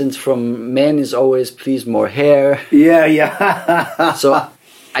sentence from men is always, please, more hair. Yeah. So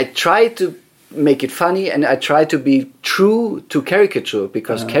I try to make it funny, and I try to be true to caricature,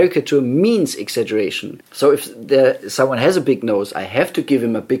 because caricature means exaggeration. So if someone has a big nose, I have to give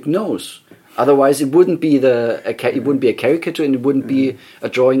him a big nose. Otherwise, it wouldn't be a caricature, and it wouldn't be a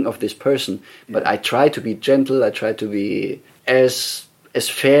drawing of this person. But I try to be gentle. I try to be as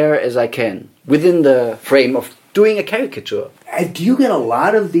fair as I can within the frame of doing a caricature. Do you get a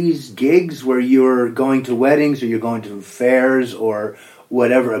lot of these gigs where you're going to weddings or you're going to fairs or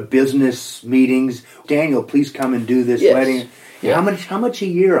whatever, business meetings? Daniel, please come and do this wedding. Yeah. How much a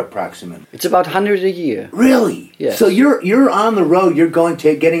year approximately? It's about 100 a year. Really? Yes. So you're on the road. You're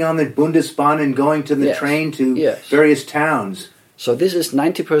getting on the Bundesbahn and going to the train to various towns. So this is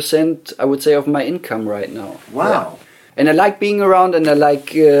 90%, I would say, of my income right now. Wow. Yeah. And I like being around, and I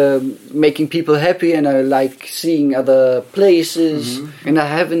like making people happy, and I like seeing other places, and I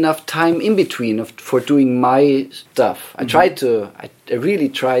have enough time in between for doing my stuff. I really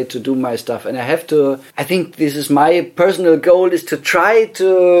try to do my stuff, and I think this is my personal goal, is to try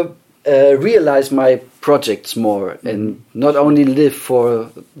to realize my projects more, and not only live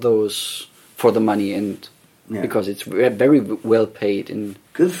for the money, and because it's very well paid. And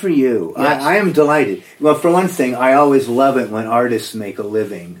good for you. Yes. I am delighted. Well, for one thing, I always love it when artists make a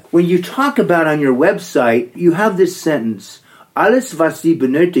living. When you talk about on your website, you have this sentence, Alles was Sie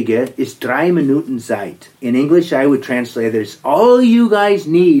benötigen ist 3 Minuten Zeit. In English, I would translate this, all you guys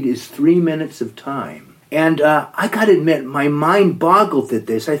need is 3 minutes of time. And I got to admit, my mind boggled at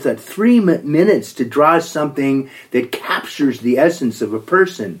this. I thought 3 minutes to draw something that captures the essence of a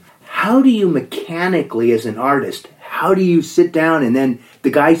person. How do you mechanically, as an artist, how do you sit down and then the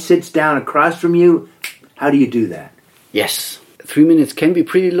guy sits down across from you? How do you do that? Yes, 3 minutes can be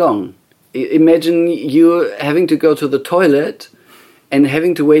pretty long. Imagine you having to go to the toilet and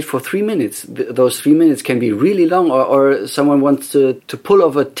having to wait for 3 minutes. Those 3 minutes can be really long, or someone wants to pull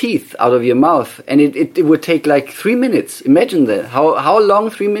off a teeth out of your mouth, and it would take like 3 minutes. Imagine that, how long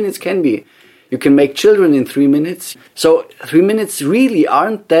 3 minutes can be. You can make children in 3 minutes. So 3 minutes really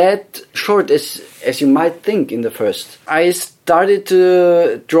aren't that short as you might think in the first. I started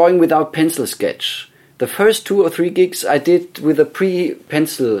drawing without pencil sketch. The first 2 or 3 gigs I did with a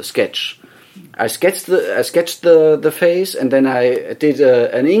pre-pencil sketch. I sketched the face, and then I did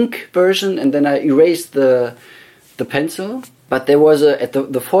an ink version, and then I erased the pencil. But there was at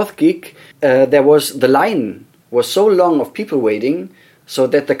the 4th gig, the line was so long of people waiting, so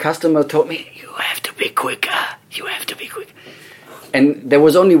that the customer told me, you have to be quicker. And there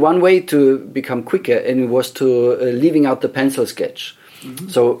was only one way to become quicker, and it was to leaving out the pencil sketch.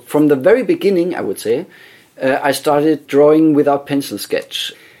 So from the very beginning, I would say, I started drawing without pencil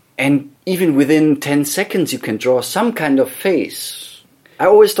sketch. And even within 10 seconds, you can draw some kind of face. I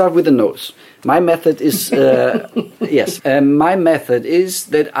always start with the nose. My method is, my method is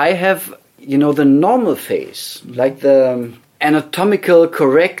that I have, the normal face, like the anatomical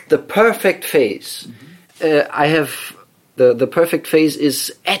correct, the perfect face. I have the perfect face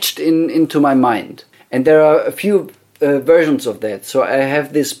is etched into my mind, and there are a few versions of that. So I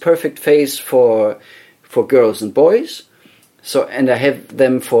have this perfect face for girls and boys. So, and I have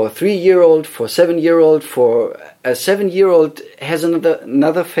them for 3-year-old, for 7-year-old, for a 7-year-old has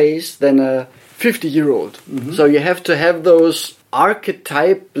another face than a 50-year-old. So you have to have those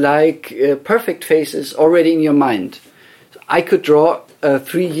archetype-like perfect faces already in your mind. I could draw a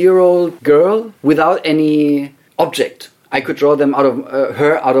 3-year-old girl without any object. I could draw them out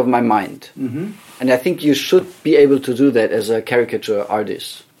of my mind. And I think you should be able to do that as a caricature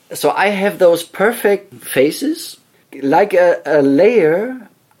artist. So I have those perfect faces. Like a layer,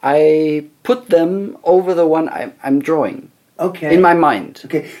 I put them over the one I'm drawing. Okay. In my mind.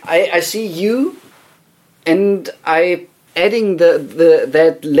 Okay. I see you, and I adding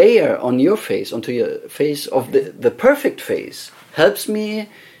that layer on your face, onto your face of the perfect face, helps me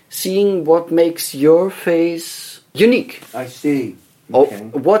seeing what makes your face unique. I see. Okay.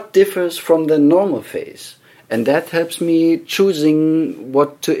 What differs from the normal face. And that helps me choosing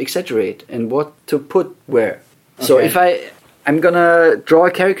what to exaggerate and what to put where. Okay. So if I'm gonna draw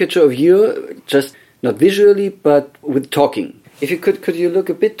a caricature of you, just not visually, but with talking. If you could you look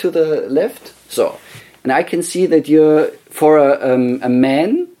a bit to the left? So, and I can see that you're, for a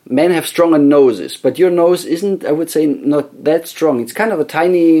man, men have stronger noses, but your nose isn't, I would say, not that strong. It's kind of a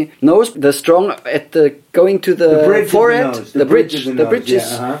tiny nose. The strong at going to the forehead, the bridge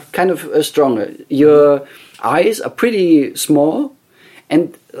is kind of stronger. Your eyes are pretty small,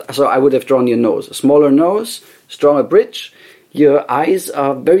 and so I would have drawn your nose. A smaller nose, stronger bridge. Your eyes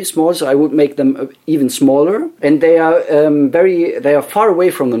are very small, so I would make them even smaller, and they are far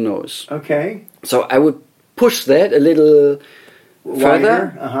away from the nose. Okay. So I would push that a little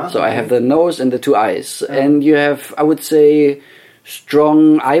further. So I have the nose and the 2 eyes, and you have, I would say,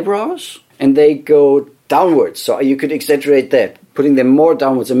 strong eyebrows, and they go downwards. So you could exaggerate that. putting them more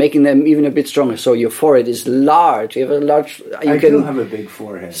downwards and making them even a bit stronger. So your forehead is large. You have a large. I do have a big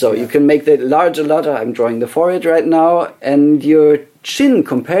forehead. So you can make that large a lot. I'm drawing the forehead right now, and your chin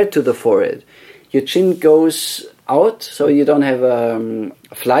compared to the forehead, your chin goes out, so you don't have a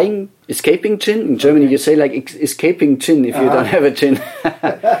escaping chin. In Germany, you say like escaping chin if you don't have a chin.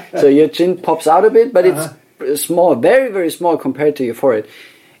 So your chin pops out a bit, but it's small, very, very small compared to your forehead.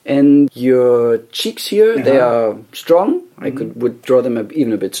 And your cheeks here, they are strong. I would draw them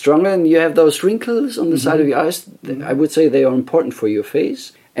even a bit stronger. And you have those wrinkles on the side of your eyes. I would say they are important for your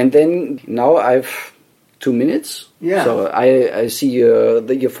face. And then now I've 2 minutes. Yeah. So I see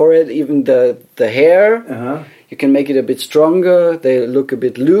your forehead, even the hair. You can make it a bit stronger. They look a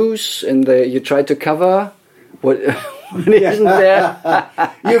bit loose, and you try to cover what isn't there.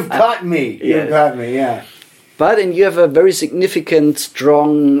 You've caught me. You've got me. Yeah. And you have a very significant,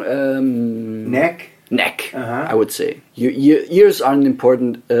 strong neck. I would say. Your ears aren't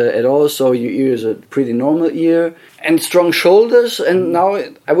important at all, so your ears are pretty normal ear. And strong shoulders, and now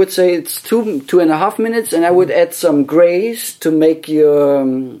I would say it's 2.5 minutes, and I would add some grays to make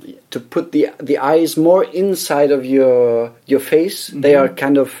to put the eyes more inside of your face. They are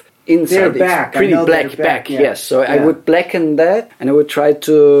kind of inside. They're back. It's pretty black, yeah. yes. So I would blacken that, and I would try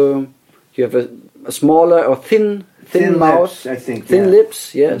to. You have a smaller or thin mouth, lips, I think. Thin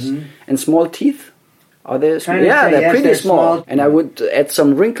lips, yes, and small teeth. Are they small? Yeah, they're pretty small. And I would add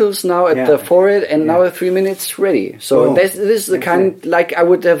some wrinkles now at the forehead, and now 3 minutes ready. So this is the kind like I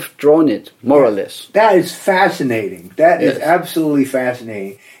would have drawn it, more or less. That is fascinating. That is absolutely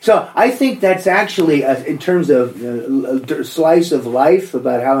fascinating. So I think that's actually, in terms of a slice of life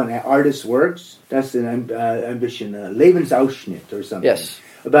about how an artist works, that's an ambition, Lebensausschnitt or something. Yes.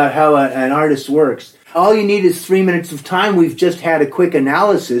 About how an artist works. All you need is 3 minutes of time. We've just had a quick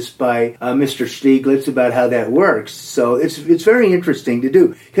analysis by Mr. Stieglitz about how that works. So it's very interesting to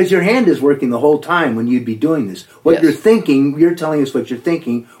do, because your hand is working the whole time when you'd be doing this. What you're thinking, you're telling us what you're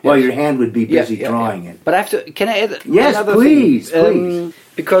thinking, while your hand would be busy drawing it. But I have to. Can I add? Yes, another please, thing? please.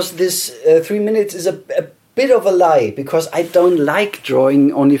 Because this 3 minutes is a bit of a lie, because I don't like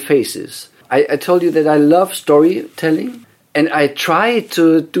drawing only faces. I told you that I love storytelling. And I try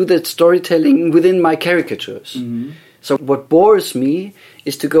to do that storytelling within my caricatures. So what bores me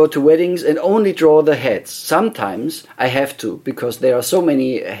is to go to weddings and only draw the heads. Sometimes I have to, because there are so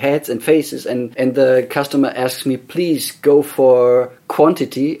many heads and faces, and the customer asks me, please go for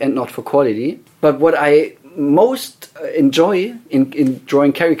quantity and not for quality. But what I most enjoy in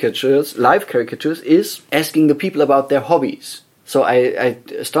drawing caricatures, live caricatures, is asking the people about their hobbies. So I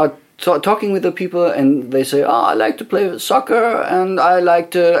start talking with the people, and they say, I like to play soccer, and I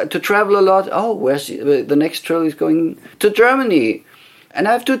like to travel a lot. Oh, where's the next travel is going to Germany, and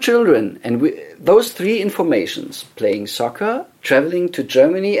I have 2 children. And those 3 informations, playing soccer, traveling to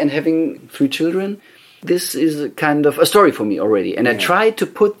Germany, and having 3 children, this is kind of a story for me already. And I try to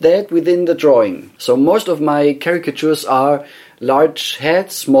put that within the drawing. So most of my caricatures are large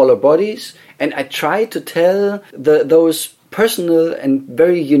heads, smaller bodies, and I try to tell those personal and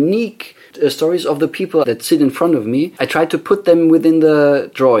very unique stories of the people that sit in front of me. I try to put them within the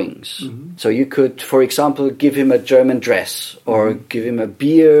drawings. So you could, for example, give him a German dress, or give him a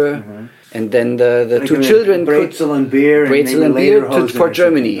beer, and then the 2 children Brezel and beer, for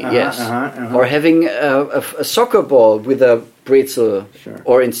Germany, yes. Or having a soccer ball with a Brezel,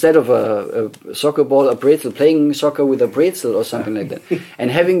 or instead of a soccer ball, a Brezel, playing soccer with a Brezel or something like that.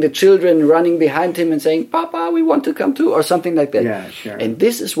 And having the children running behind him and saying, Papa, we want to come too, or something like that. Yeah, sure. And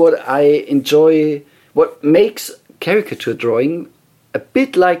this is what I enjoy, what makes caricature drawing a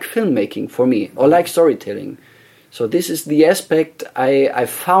bit like filmmaking for me, or like storytelling. So this is the aspect I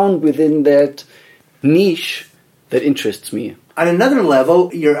found within that niche that interests me. On another level,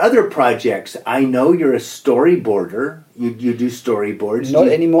 your other projects, I know you're a storyboarder. You do storyboards. Not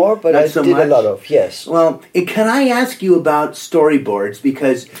anymore, but I did a lot of, yes. Well, can I ask you about storyboards?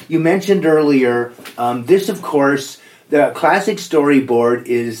 Because you mentioned earlier, this, of course, the classic storyboard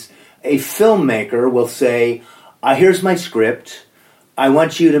is a filmmaker will say, here's my script. I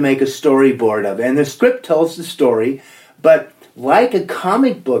want you to make a storyboard of it. And the script tells the story, but like a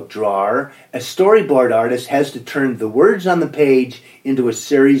comic book drawer, a storyboard artist has to turn the words on the page into a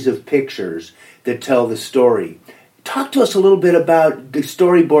series of pictures that tell the story. Talk to us a little bit about the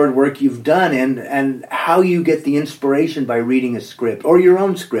storyboard work you've done, and how you get the inspiration by reading a script, or your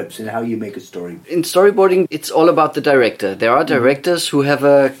own scripts, and how you make a story. In storyboarding, it's all about the director. There are directors who have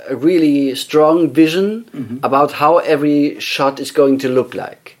a really strong vision about how every shot is going to look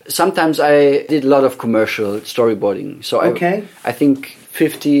like. Sometimes I did a lot of commercial storyboarding. So I think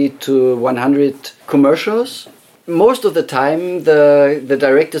 50 to 100 commercials. most of the time, the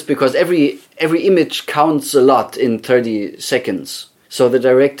directors, because every image counts a lot in 30 seconds. So the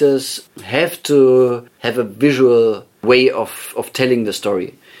directors have to have a visual way of telling the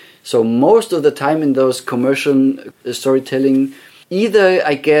story. So most of the time in those commercial storytelling, either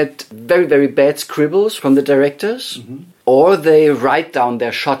I get very, very bad scribbles from the directors, or they write down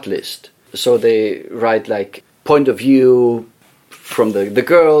their shot list. So they write like point of view from the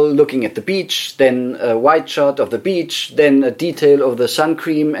girl looking at the beach, then a wide shot of the beach, then a detail of the sun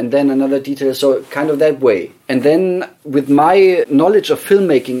cream, and then another detail, so kind of that way. And then with my knowledge of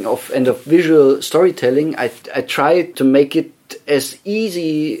filmmaking and of visual storytelling, I try to make it as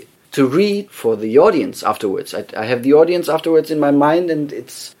easy to read for the audience afterwards. I have the audience afterwards in my mind, and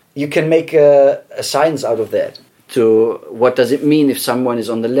you can make a science out of that. To what does it mean if someone is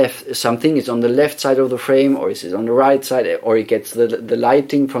on the left, something is on the left side of the frame, or is it on the right side, or it gets the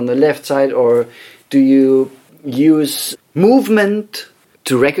lighting from the left side, or do you use movement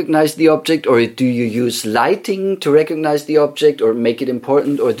to recognize the object, or do you use lighting to recognize the object or make it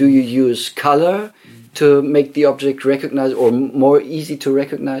important, or do you use color to make the object recognized or more easy to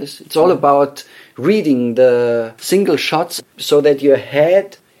recognize? It's all about reading the single shots so that your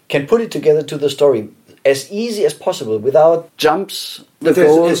head can put it together to the story as easy as possible, without jumps.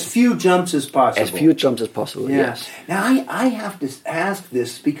 As few jumps as possible. As few jumps as possible, yes. Now, I have to ask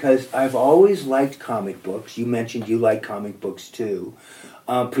this because I've always liked comic books. You mentioned you like comic books too.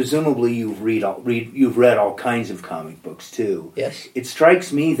 Presumably you've read all kinds of comic books too. Yes. It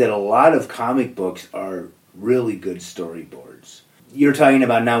strikes me that a lot of comic books are really good storyboards. You're talking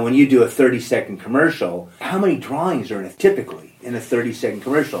about now when you do a 30-second commercial, how many drawings are typically in a 30-second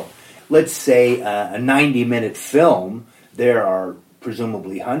commercial? Let's say a 90-minute film, there are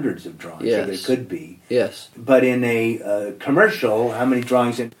presumably hundreds of drawings, or there could be. Yes. But in a commercial, how many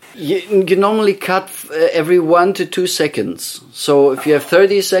drawings? You normally cut every 1 to 2 seconds. So if you have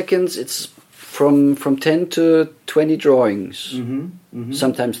 30 seconds, it's from 10 to 20 drawings.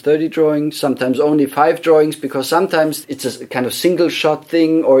 Sometimes 30 drawings, sometimes only 5 drawings, because sometimes it's a kind of single shot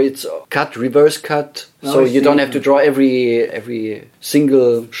thing, or it's reverse cut. So you don't have to draw every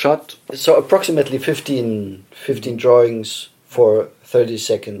single shot. So approximately 15 drawings for 30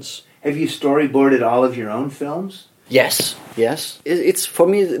 seconds. Have you storyboarded all of your own films? Yes. It's for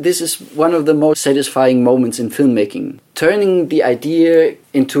me, this is one of the most satisfying moments in filmmaking. Turning the idea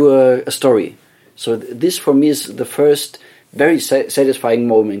into a story. So this for me is the first very satisfying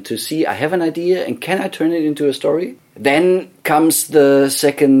moment, to see I have an idea and can I turn it into a story? Then comes the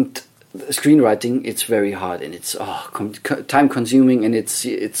second screenwriting. It's very hard and it's time consuming, and it's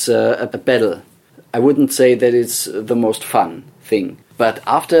a battle. I wouldn't say that it's the most fun thing. But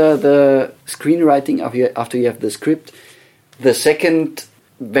after the screenwriting, after you have the script, the second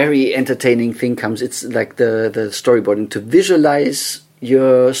very entertaining thing comes. It's like the storyboarding, to visualize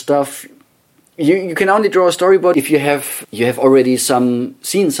your stuff. You can only draw a storyboard if you have already seen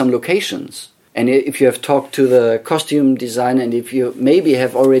some locations, and if you have talked to the costume designer, and if you maybe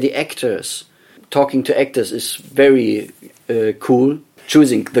have already actors. Talking to actors is very cool.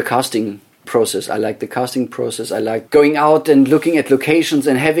 Choosing the casting process. I like the casting process. I like going out and looking at locations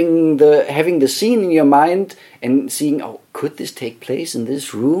and having the scene in your mind and seeing, could this take place in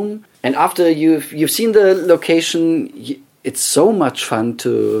this room? And after you've seen the location, it's so much fun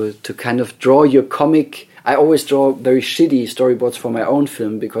to kind of draw your comic. I always draw very shitty storyboards for my own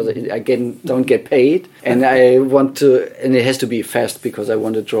film because I don't get paid, and and it has to be fast because I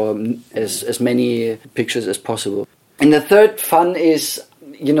want to draw as many pictures as possible. And the third fun is,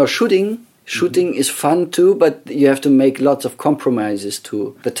 shooting. Shooting is fun too, but you have to make lots of compromises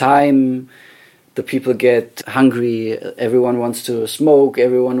too. The time, the people get hungry, everyone wants to smoke,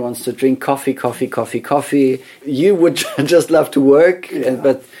 everyone wants to drink coffee. You would just love to work,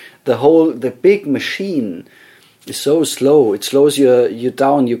 but the big machine is so slow. It slows you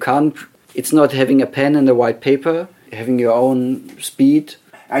down. It's not having a pen and a white paper, having your own speed.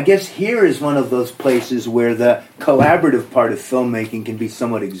 I guess here is one of those places where the collaborative part of filmmaking can be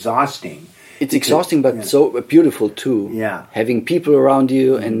somewhat exhausting. It's exhausting, but so beautiful too. Yeah. Having people around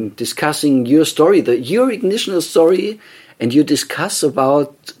you and discussing your story, your ignitional story, and you discuss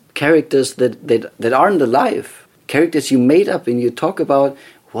about characters that aren't alive, characters you made up, and you talk about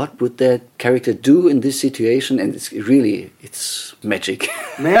what would that character do in this situation, and it's magic.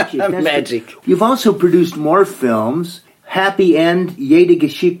 Magic. You've also produced more films. Happy End, jede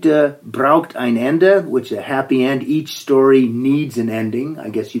Geschichte braucht ein Ende, which is a happy end. Each story needs an ending, I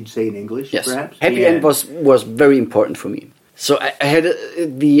guess you'd say in English, yes. Perhaps? Happy End was very important for me. So I had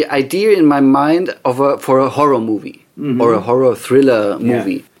the idea in my mind for a horror movie or a horror thriller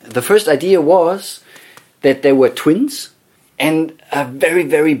movie. The first idea was that there were twins and a very,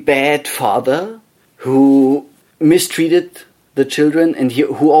 very bad father who mistreated the children and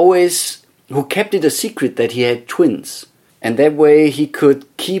who kept it a secret that he had twins. And that way he could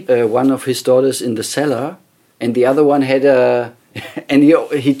keep one of his daughters in the cellar and the other one had and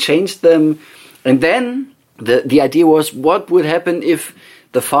he changed them. And then the idea was, what would happen if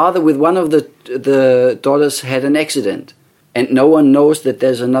the father with one of the daughters had an accident? And no one knows that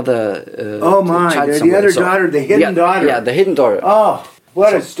there's another child the other daughter, the hidden daughter. Yeah, the hidden daughter. Oh,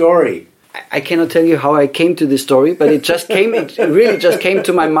 what a story. I cannot tell you how I came to this story, but it really just came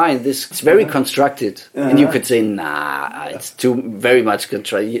to my mind. It's very constructed. And you could say, nah, it's very much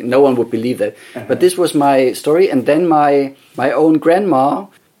constructed. No one would believe that. But this was my story. And then my own grandma,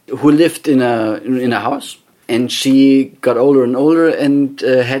 who lived in a house, and she got older and older and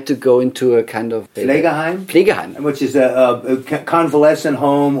had to go into a kind of... Pflegeheim. Which is a convalescent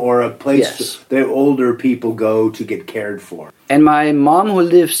home or a place that older people go to get cared for. And my mom, who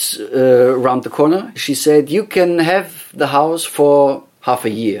lives around the corner, she said, you can have the house for half a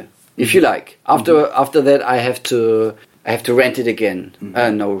year, if you like. After that, I have to rent it again.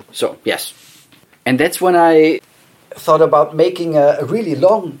 No. So, yes. And that's when I thought about making a really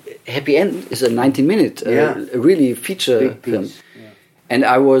long happy end. It's a 90-minute, a really feature film. Yeah. And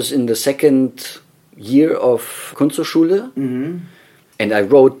I was in the second year of Kunsthochschule, and I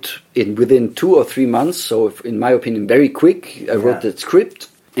wrote within 2 or 3 months. So, in my opinion, very quick. I wrote the script,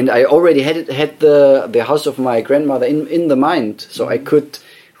 and I already had the house of my grandmother in the mind. So I could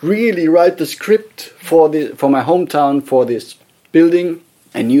really write the script for my hometown, for this building.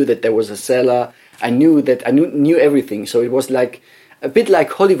 I knew that there was a cellar. I knew everything. So it was like a bit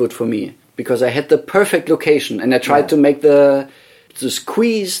like Hollywood for me, because I had the perfect location, and I tried to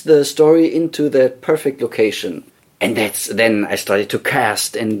squeeze the story into that perfect location. And then I started to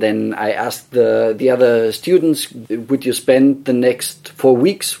cast, and then I asked the other students, would you spend the next 4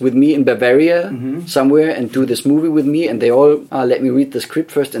 weeks with me in Bavaria somewhere and do this movie with me? And they all let me read the script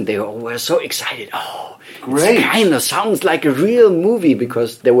first, and they all were so excited. Oh, great! It kind of sounds like a real movie,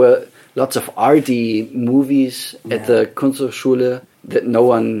 because there were lots of arty movies at the Kunsthochschule that no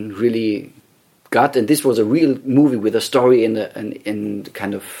one really got, and this was a real movie with a story and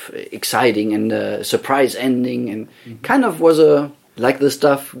kind of exciting and a surprise ending, and kind of was like the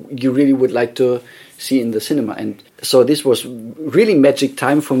stuff you really would like to see in the cinema. And so this was really magic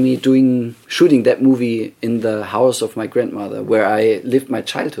time for me shooting that movie in the house of my grandmother, where I lived my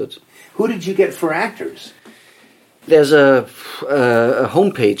childhood. Who did you get for actors? There's a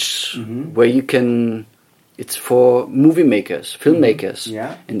homepage where you can. It's for movie makers, filmmakers,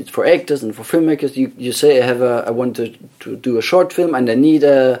 and it's for actors and for filmmakers. You say I want to do a short film, and I need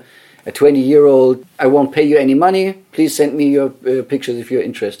a 20-year-old. I won't pay you any money. Please send me your pictures if you're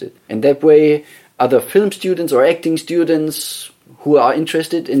interested. And that way, other film students or acting students who are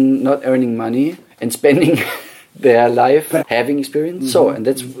interested in not earning money and spending their life having experience. So, and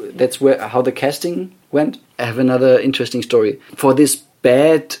that's how the casting went. I have another interesting story. For this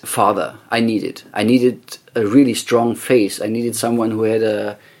bad father, I needed a really strong face. I needed someone who had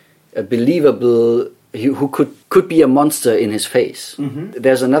a believable, who could be a monster in his face.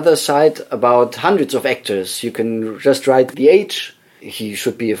 There's another side about hundreds of actors. You can just write the age. He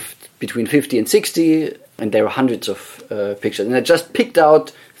should be between 50 and 60, and there are hundreds of pictures. And I just picked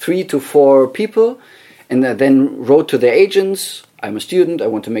out 3 to 4 people, and I then wrote to their agents. I'm a student, I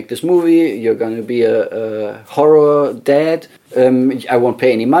want to make this movie, you're going to be a horror dad, I won't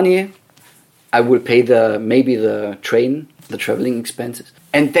pay any money, I will pay maybe the train, the traveling expenses.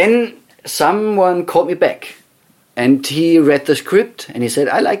 And then someone called me back, and he read the script, and he said,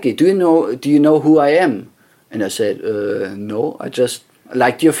 I like it, do you know who I am? And I said, no, I just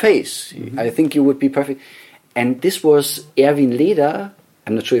liked your face, I think you would be perfect. And this was Erwin Leder.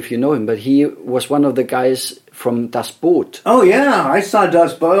 I'm not sure if you know him, but he was one of the guys from Das Boot. Oh yeah, I saw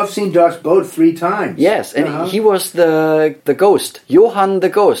Das Boot. I've seen Das Boot 3 times. Yes, and he was the ghost, Johann the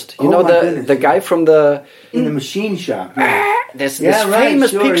Ghost. You know the guy from in the machine shop. There's this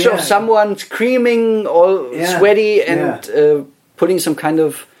famous picture of someone screaming, all sweaty, and putting some kind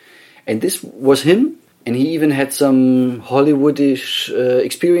of. And this was him, and he even had some Hollywoodish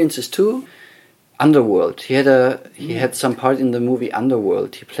experiences too. Underworld. He had some part in the movie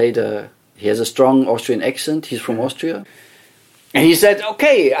Underworld. He has a strong Austrian accent. He's from Austria. And he said,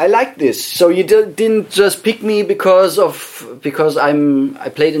 okay, I like this. So you didn't just pick me because I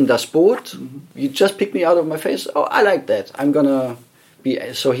played in Das Boot. You just picked me out of my face. Oh, I like that. I'm gonna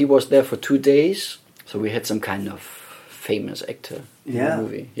be. So he was there for 2 days. So we had some kind of famous actor in the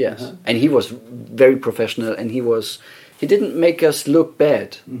movie. Yes. And he was very professional, and he didn't make us look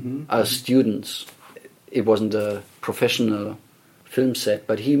bad as students. It wasn't a professional film set,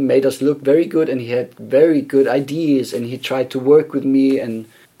 but he made us look very good, and he had very good ideas, and he tried to work with me, and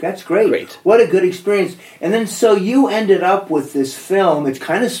that's great. What a good experience. And then so you ended up with this film. It's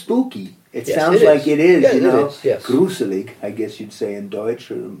kind of spooky. It sounds like it is, yes, you know. It is, yes. Gruselig, I guess you'd say in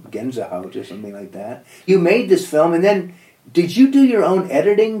Deutsch, or Gänsehaut or something like that. You made this film, and then did you do your own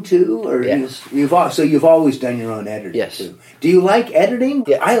editing too? Or yes. You've always done your own editing too. Do you like editing?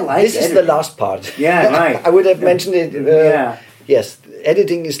 Yeah. I like this editing. Is the last part. Yeah, right. I would have mentioned it. Yes,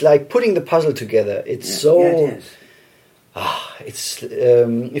 editing is like putting the puzzle together. It's it is.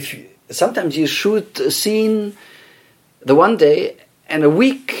 It's sometimes you shoot a scene the one day, and a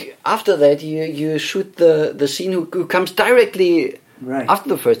week after that you shoot the scene who comes directly after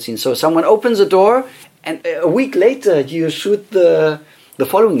the first scene. So someone opens a door, and a week later you shoot the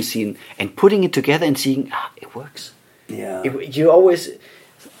following scene, and putting it together and seeing it works. Yeah, you always.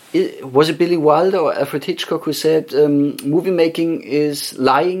 Was it Billy Wilder or Alfred Hitchcock who said movie making is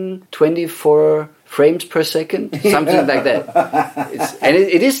lying 24 frames per second? Something like that.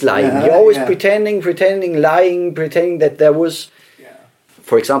 It is lying. You're always pretending, lying, pretending that there was...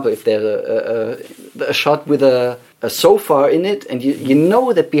 For example, if there's a shot with a sofa in it, and you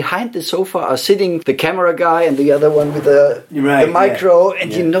know that behind the sofa are sitting the camera guy and the other one with the micro,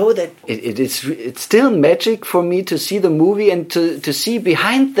 and you know that it's still magic for me to see the movie and to see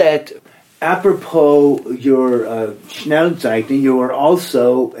behind that. Apropos your Schnellzeichen, you were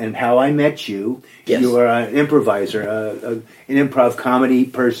also, and How I Met You, you were an improviser, an improv comedy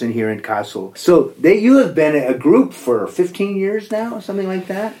person here in Kassel. So you have been a group for 15 years now, something like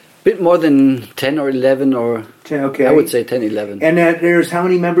that? Bit more than 10 or 11 or 10, okay. I would say 10, 11. And there's how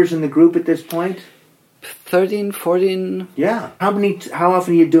many members in the group at this point? 13, 14. Yeah. How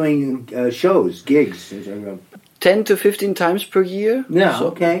often are you doing shows, gigs? 10 to 15 times per year. Yeah, so,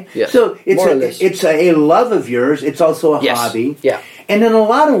 okay. Yes, so it's a love of yours. It's also a hobby. Yeah. And in a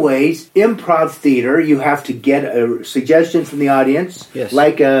lot of ways, improv theater, you have to get a suggestion from the audience,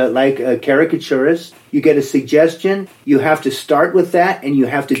 like a caricaturist. You get a suggestion, you have to start with that, and you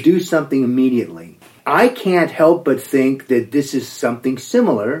have to do something immediately. I can't help but think that this is something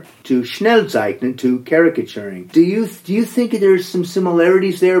similar to Schnellzeichnen, to caricaturing. Do you think there's some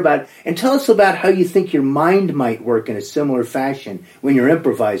similarities there and tell us about how you think your mind might work in a similar fashion when you're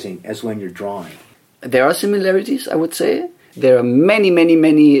improvising as when you're drawing? There are similarities, I would say. There are many, many,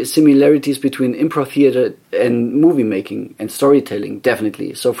 many similarities between improv theater and movie making and storytelling,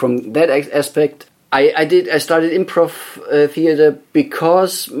 definitely. So from that aspect, I started improv theater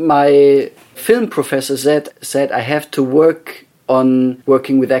because my film professor said I have to work on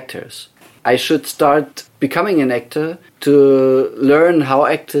working with actors. I should start becoming an actor to learn how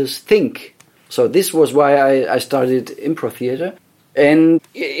actors think. So this was why I started improv theater. And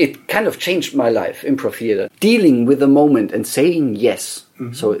it kind of changed my life, improv theater. Dealing with the moment and saying yes.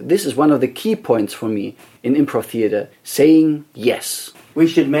 Mm-hmm. So this is one of the key points for me in improv theater, saying yes. We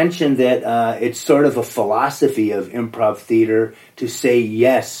should mention that it's sort of a philosophy of improv theater to say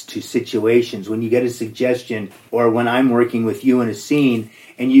yes to situations. When you get a suggestion, or when I'm working with you in a scene,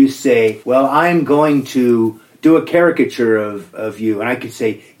 and you say, well, I'm going to do a caricature of you, and I could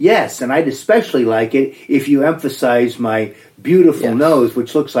say yes, and I'd especially like it if you emphasize my beautiful nose,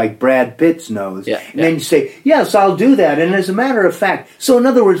 which looks like Brad Pitt's nose. And then you say, yes, I'll do that. And as a matter of fact, so in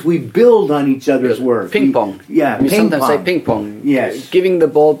other words, we build on each other's work. Ping pong. We sometimes say ping pong. Yes. Giving the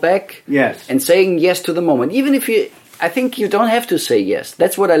ball back. Yes. And saying yes to the moment. Even if I think you don't have to say yes.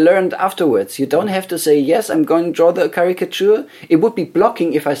 That's what I learned afterwards. You don't have to say yes, I'm going to draw the caricature. It would be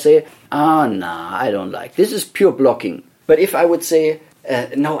blocking if I say, I don't like. This is pure blocking. But if I would say,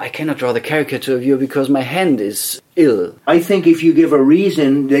 no, I cannot draw the caricature of you because my hand is ill. I think if you give a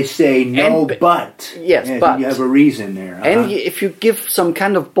reason, they say no, but. Yes, but. You have a reason there. And if you give some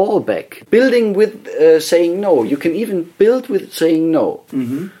kind of ball back, building with saying no. You can even build with saying no.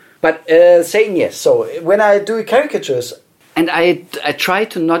 Mm-hmm. But saying yes. So when I do caricatures, and I try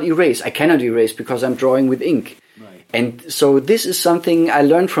to not erase. I cannot erase because I'm drawing with ink. Right. And so this is something I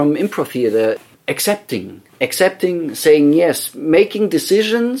learned from improv theater. Accepting, saying yes, making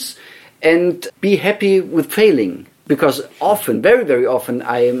decisions, and be happy with failing. Because often, very, very often,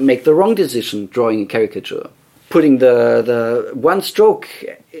 I make the wrong decision drawing a caricature. Putting the one stroke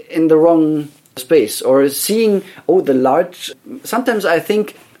in the wrong space. Or seeing, the large... Sometimes I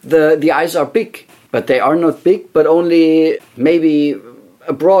think the eyes are big, but they are not big, but only maybe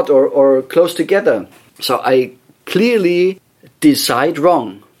abroad or close together. So I clearly decide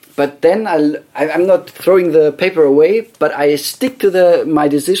wrong. But then I'm not throwing the paper away, but I stick to my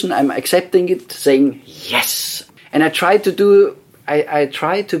decision. I'm accepting it, saying yes. And I try to do I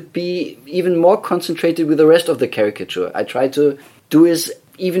try to be even more concentrated with the rest of the caricature. I try to do it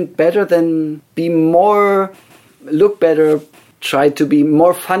even better than be more, look better, try to be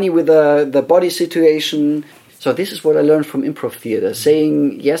more funny with the body situation. So this is what I learned from improv theater,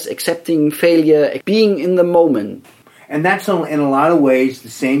 saying yes, accepting failure, being in the moment. And that's in a lot of ways the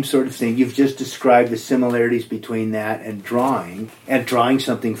same sort of thing. You've just described the similarities between that and drawing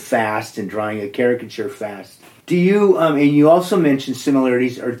something fast and drawing a caricature fast. Do you, and you also mentioned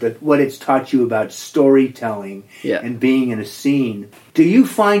similarities, or what it's taught you about storytelling and being in a scene. Do you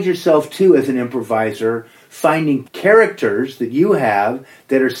find yourself, too, as an improviser, finding characters that you have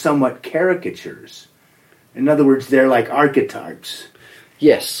that are somewhat caricatures? In other words, they're like archetypes.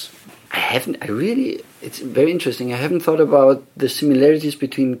 Yes. It's very interesting. I haven't thought about the similarities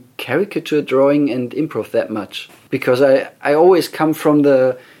between caricature drawing and improv that much. Because I always come from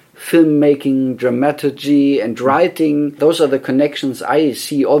the filmmaking, dramaturgy and writing. Those are the connections I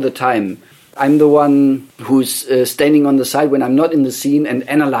see all the time. I'm the one who's standing on the side when I'm not in the scene and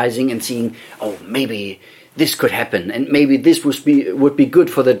analyzing and seeing, oh, maybe this could happen, and maybe this would be good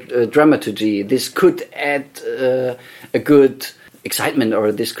for the dramaturgy. This could add a good excitement,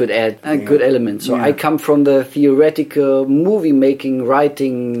 or this could add a good element. So I come from the theoretical movie making,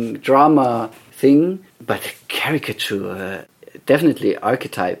 writing, drama thing, but caricature, definitely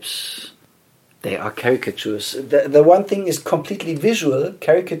archetypes. They are caricatures. The one thing is completely visual.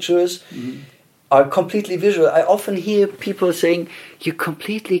 Caricatures are completely visual. I often hear people saying, you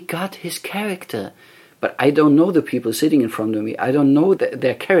completely got his character. But I don't know the people sitting in front of me. I don't know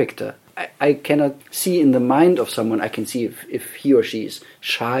their character. I cannot see in the mind of someone. I can see if he or she is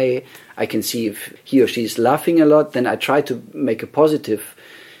shy. I can see if he or she is laughing a lot. Then I try to make a positive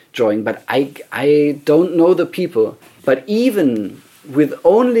drawing. But I don't know the people. But even with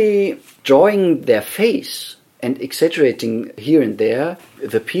only drawing their face and exaggerating here and there,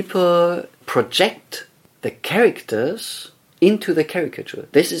 the people project the characters into the caricature.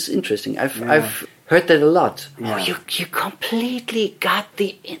 This is interesting. I've heard that a lot. Yeah. Oh, you completely got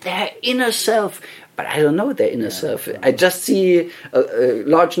their inner self, but I don't know their inner self. I just see a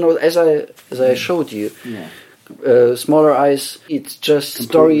large nose, as I showed you. Yeah. Smaller eyes. It's just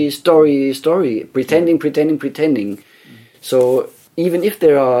story, pretending. So even if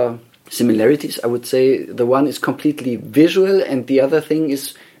there are similarities, I would say the one is completely visual, and the other thing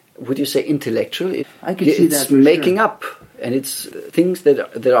is, would you say, intellectual? I could see that. It's making up, and it's things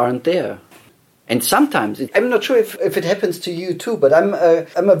that aren't there. And sometimes, I'm not sure if it happens to you too, but I'm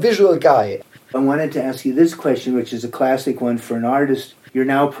a visual guy. I wanted to ask you this question, which is a classic one for an artist. You're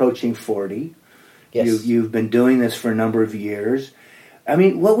now approaching 40. Yes. You've been doing this for a number of years. I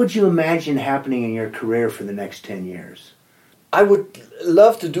mean, what would you imagine happening in your career for the next 10 years? I would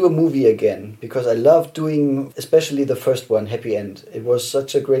love to do a movie again, because I love doing, especially the first one, Happy End. It was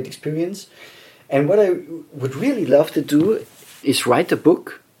such a great experience. And what I would really love to do is write a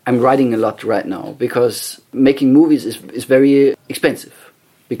book. I'm writing a lot right now, because making movies is very expensive,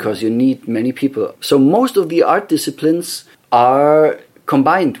 because you need many people. So most of the art disciplines are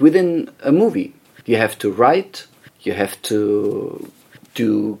combined within a movie. You have to write, you have to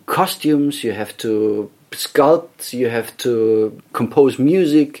do costumes, you have to sculpt, you have to compose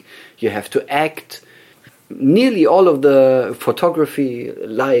music, you have to act. Nearly all of the photography,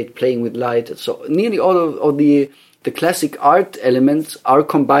 light, playing with light, so nearly all of the classic art elements are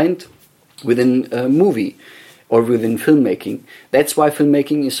combined within a movie or within filmmaking. That's why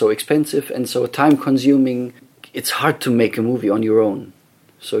filmmaking is so expensive and so time-consuming. It's hard to make a movie on your own.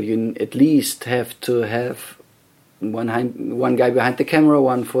 So you at least have to have one guy behind the camera,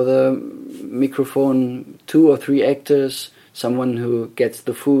 one for the microphone, 2 or 3 actors, someone who gets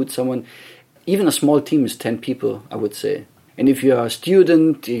the food, even a small team is 10 people, I would say. And if you are a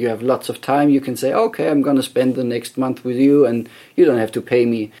student, you have lots of time, you can say, okay, I'm going to spend the next month with you and you don't have to pay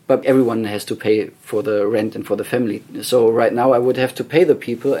me. But everyone has to pay for the rent and for the family. So right now I would have to pay the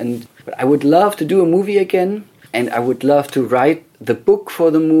people. But I would love to do a movie again, and I would love to write the book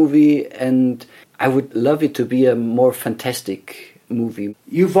for the movie, and I would love it to be a more fantastic movie.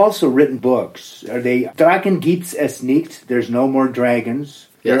 You've also written books. Are they Draken gibt's es nicht? There's no more dragons.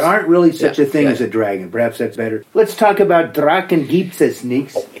 Yes. There aren't really such a thing as a dragon. Perhaps that's better. Let's talk about Draken gibt's es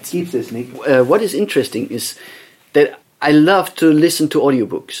nicht. What is interesting is that I love to listen to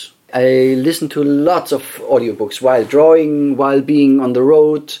audiobooks. I listen to lots of audiobooks while drawing, while being on the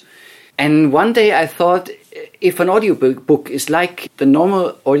road. And one day I thought, if an audiobook is like the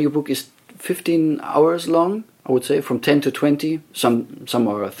normal audiobook is 15 hours long, I would say, from 10 to 20, some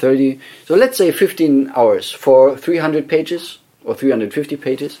are 30. So let's say 15 hours for 300 pages or 350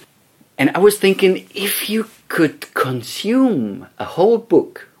 pages. And I was thinking, if you could consume a whole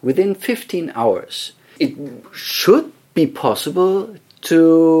book within 15 hours. It should be possible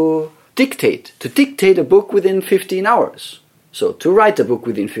to dictate a book within 15 hours. So to write a book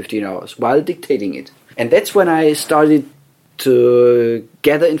within 15 hours while dictating it. And that's when I started to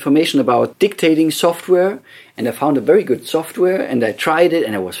gather information about dictating software, and I found a very good software, and I tried it,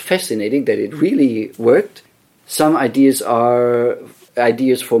 and it was fascinating that it really worked. Some ideas are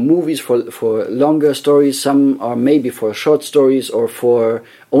ideas for movies, for longer stories. Some are maybe for short stories or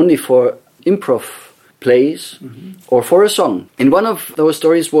only for improv plays or for a song. And one of those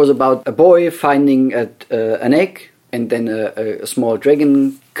stories was about a boy finding an egg, and then a small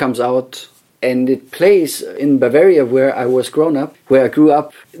dragon comes out. And it plays in Bavaria, where I grew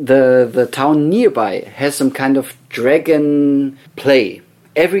up. The town nearby has some kind of dragon play.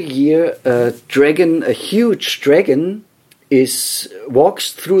 Every year, a huge dragon,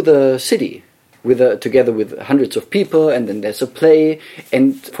 walks through the city together with hundreds of people, and then there's a play.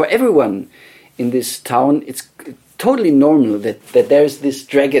 And for everyone in this town, it's totally normal that there's this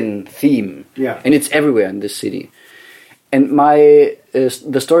dragon theme, and it's everywhere in this city. And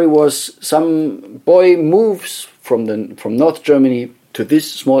the story was some boy moves from North Germany to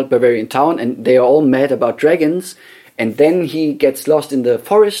this small Bavarian town, and they are all mad about dragons. And then he gets lost in the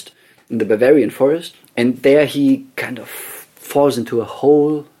forest, in the Bavarian forest, and there he kind of falls into a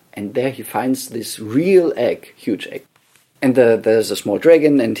hole, and there he finds this real egg, huge egg. And there's a small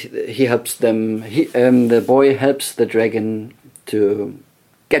dragon, and he helps them. The boy helps the dragon to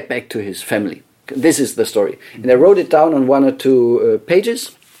get back to his family. This is the story. And I wrote it down on 1 or 2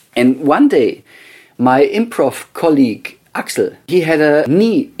 pages. And one day, my improv colleague, Axel, he had a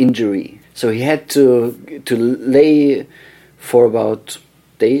knee injury. So he had to lay for about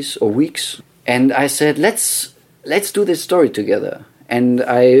days or weeks. And I said, let's do this story together. And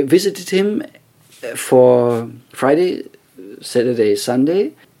I visited him for Friday, Saturday,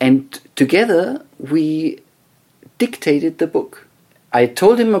 Sunday. And together, we dictated the book. I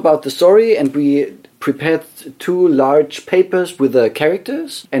told him about the story, and we prepared 2 large papers with the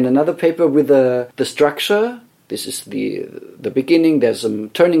characters and another paper with the structure. This is the beginning. There's some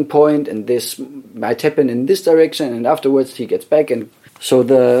turning point, and this might happen in this direction, and afterwards he gets back. And so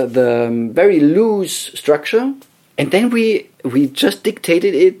the very loose structure. And then we just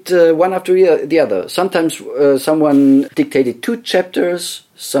dictated it one after the other. Sometimes someone dictated 2 chapters.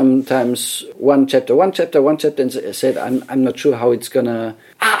 Sometimes one chapter, and said, "I'm not sure how it's gonna."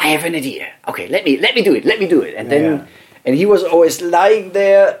 I have an idea. Okay, let me do it. And then, and he was always lying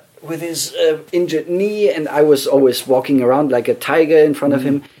there with his injured knee, and I was always walking around like a tiger in front of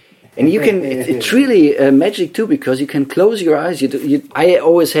him. And you can, it's really magic too, because you can close your eyes. I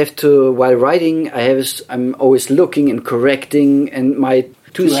always have to, while writing, I'm always looking and correcting, and my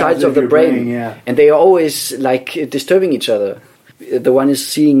two sides of the brain, and they are always like disturbing each other. The one is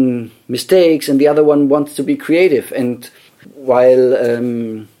seeing mistakes, and the other one wants to be creative. And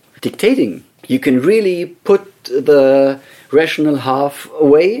while dictating, you can really put the rational half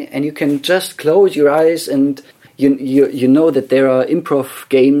away, and you can just close your eyes. And you know that there are improv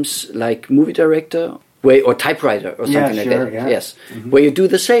games like Movie Director or Typewriter or something like that. Yeah. Yes, where you do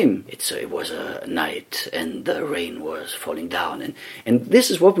the same. It was a night, and the rain was falling down, and this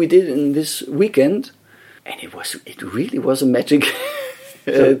is what we did in this weekend. And it really was a magic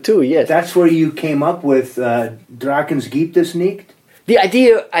too, yes. That's where you came up with Drakens gibt es nicht? The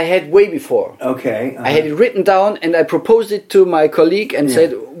idea I had way before. Okay. I had it written down, and I proposed it to my colleague and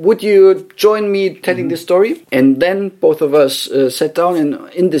said, would you join me telling this story? And then both of us sat down, and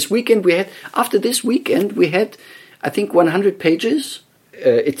in this weekend after this weekend, we had, I think, 100 pages.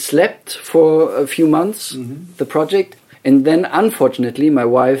 It slept for a few months, the project. And then, unfortunately, my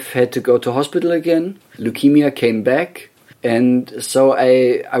wife had to go to hospital again. Leukemia came back. And so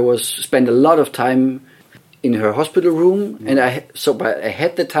I spent a lot of time in her hospital room. And I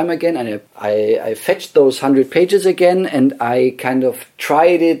had the time again, and I fetched those 100 pages again, and I kind of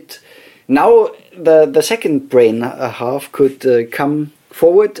tried it. Now the second brain half could come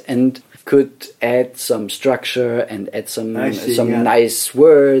forward and could add some structure and add some nice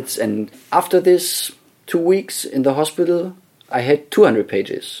words. And after this 2 weeks in the hospital, I had 200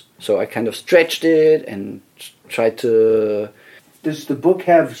 pages. So I kind of stretched it and tried to... Does the book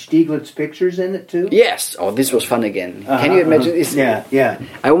have Stieglitz pictures in it too? Yes. Oh, this was fun again. Can you imagine this? Yeah.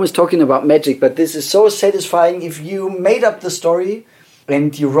 I'm almost talking about magic, but this is so satisfying. If you made up the story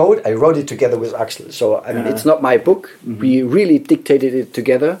and I wrote it together with Axel. So I mean, it's not my book. We really dictated it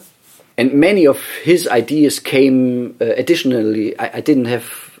together. And many of his ideas came additionally. I didn't have...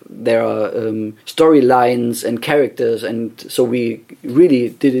 There are storylines and characters, and so we really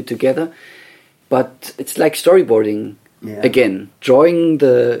did it together. but it's like storyboarding Yeah. again. Drawing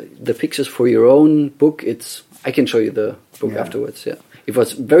the pictures for your own book. I can show you the book afterwards. Yeah, it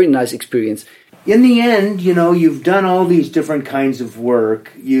was a very nice experience. In the end, you know, you've done all these different kinds of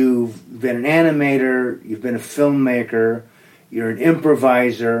work. You've been an animator, you've been a filmmaker, you're an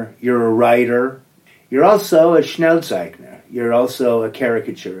improviser, you're a writer. You're also a Schneldzeichner. You're also a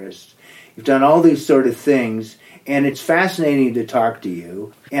caricaturist. You've done all these sort of things, and it's fascinating to talk to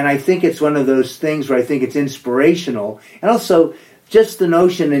you. And I think it's one of those things where I think it's inspirational. And also, just the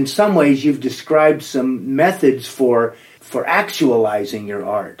notion, in some ways, you've described some methods for actualizing your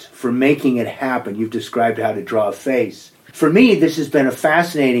art, for making it happen. You've described how to draw a face. For me, this has been a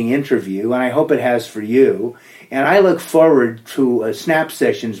fascinating interview, and I hope it has for you. And I look forward to Snap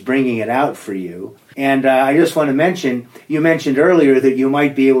Sessions bringing it out for you. And I just want to mention, you mentioned earlier that you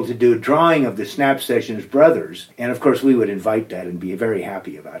might be able to do a drawing of the Snap Sessions brothers. And of course, we would invite that and be very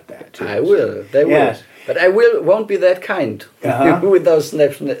happy about that, too. I will. They will. But I won't be that kind with those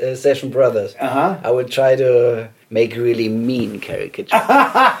Snap Session brothers. I will try to make really mean caricatures.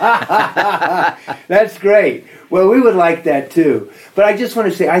 That's great. Well, we would like that too. But I just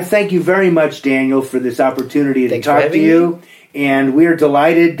want to say, I thank you very much, Daniel, for this opportunity to talk to you. And we're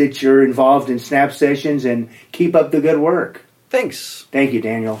delighted that you're involved in Snap Sessions, and keep up the good work. Thanks. Thank you,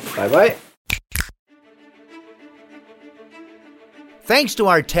 Daniel. Bye-bye. Thanks to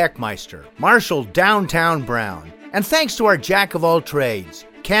our Techmeister, Marshall Downtown Brown. And thanks to our Jack of all trades,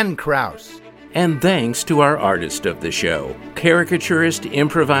 Ken Krause. And thanks to our artist of the show, caricaturist,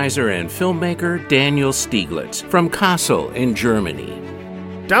 improviser, and filmmaker Daniel Stieglitz from Kassel in Germany.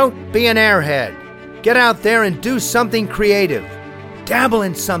 Don't be an airhead. Get out there and do something creative. Dabble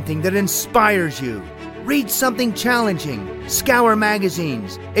in something that inspires you. Read something challenging. Scour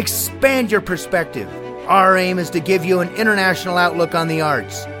magazines. Expand your perspective. Our aim is to give you an international outlook on the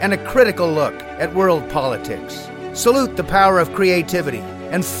arts and a critical look at world politics. Salute the power of creativity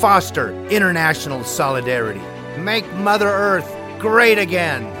and foster international solidarity. Make Mother Earth great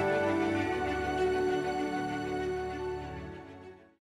again.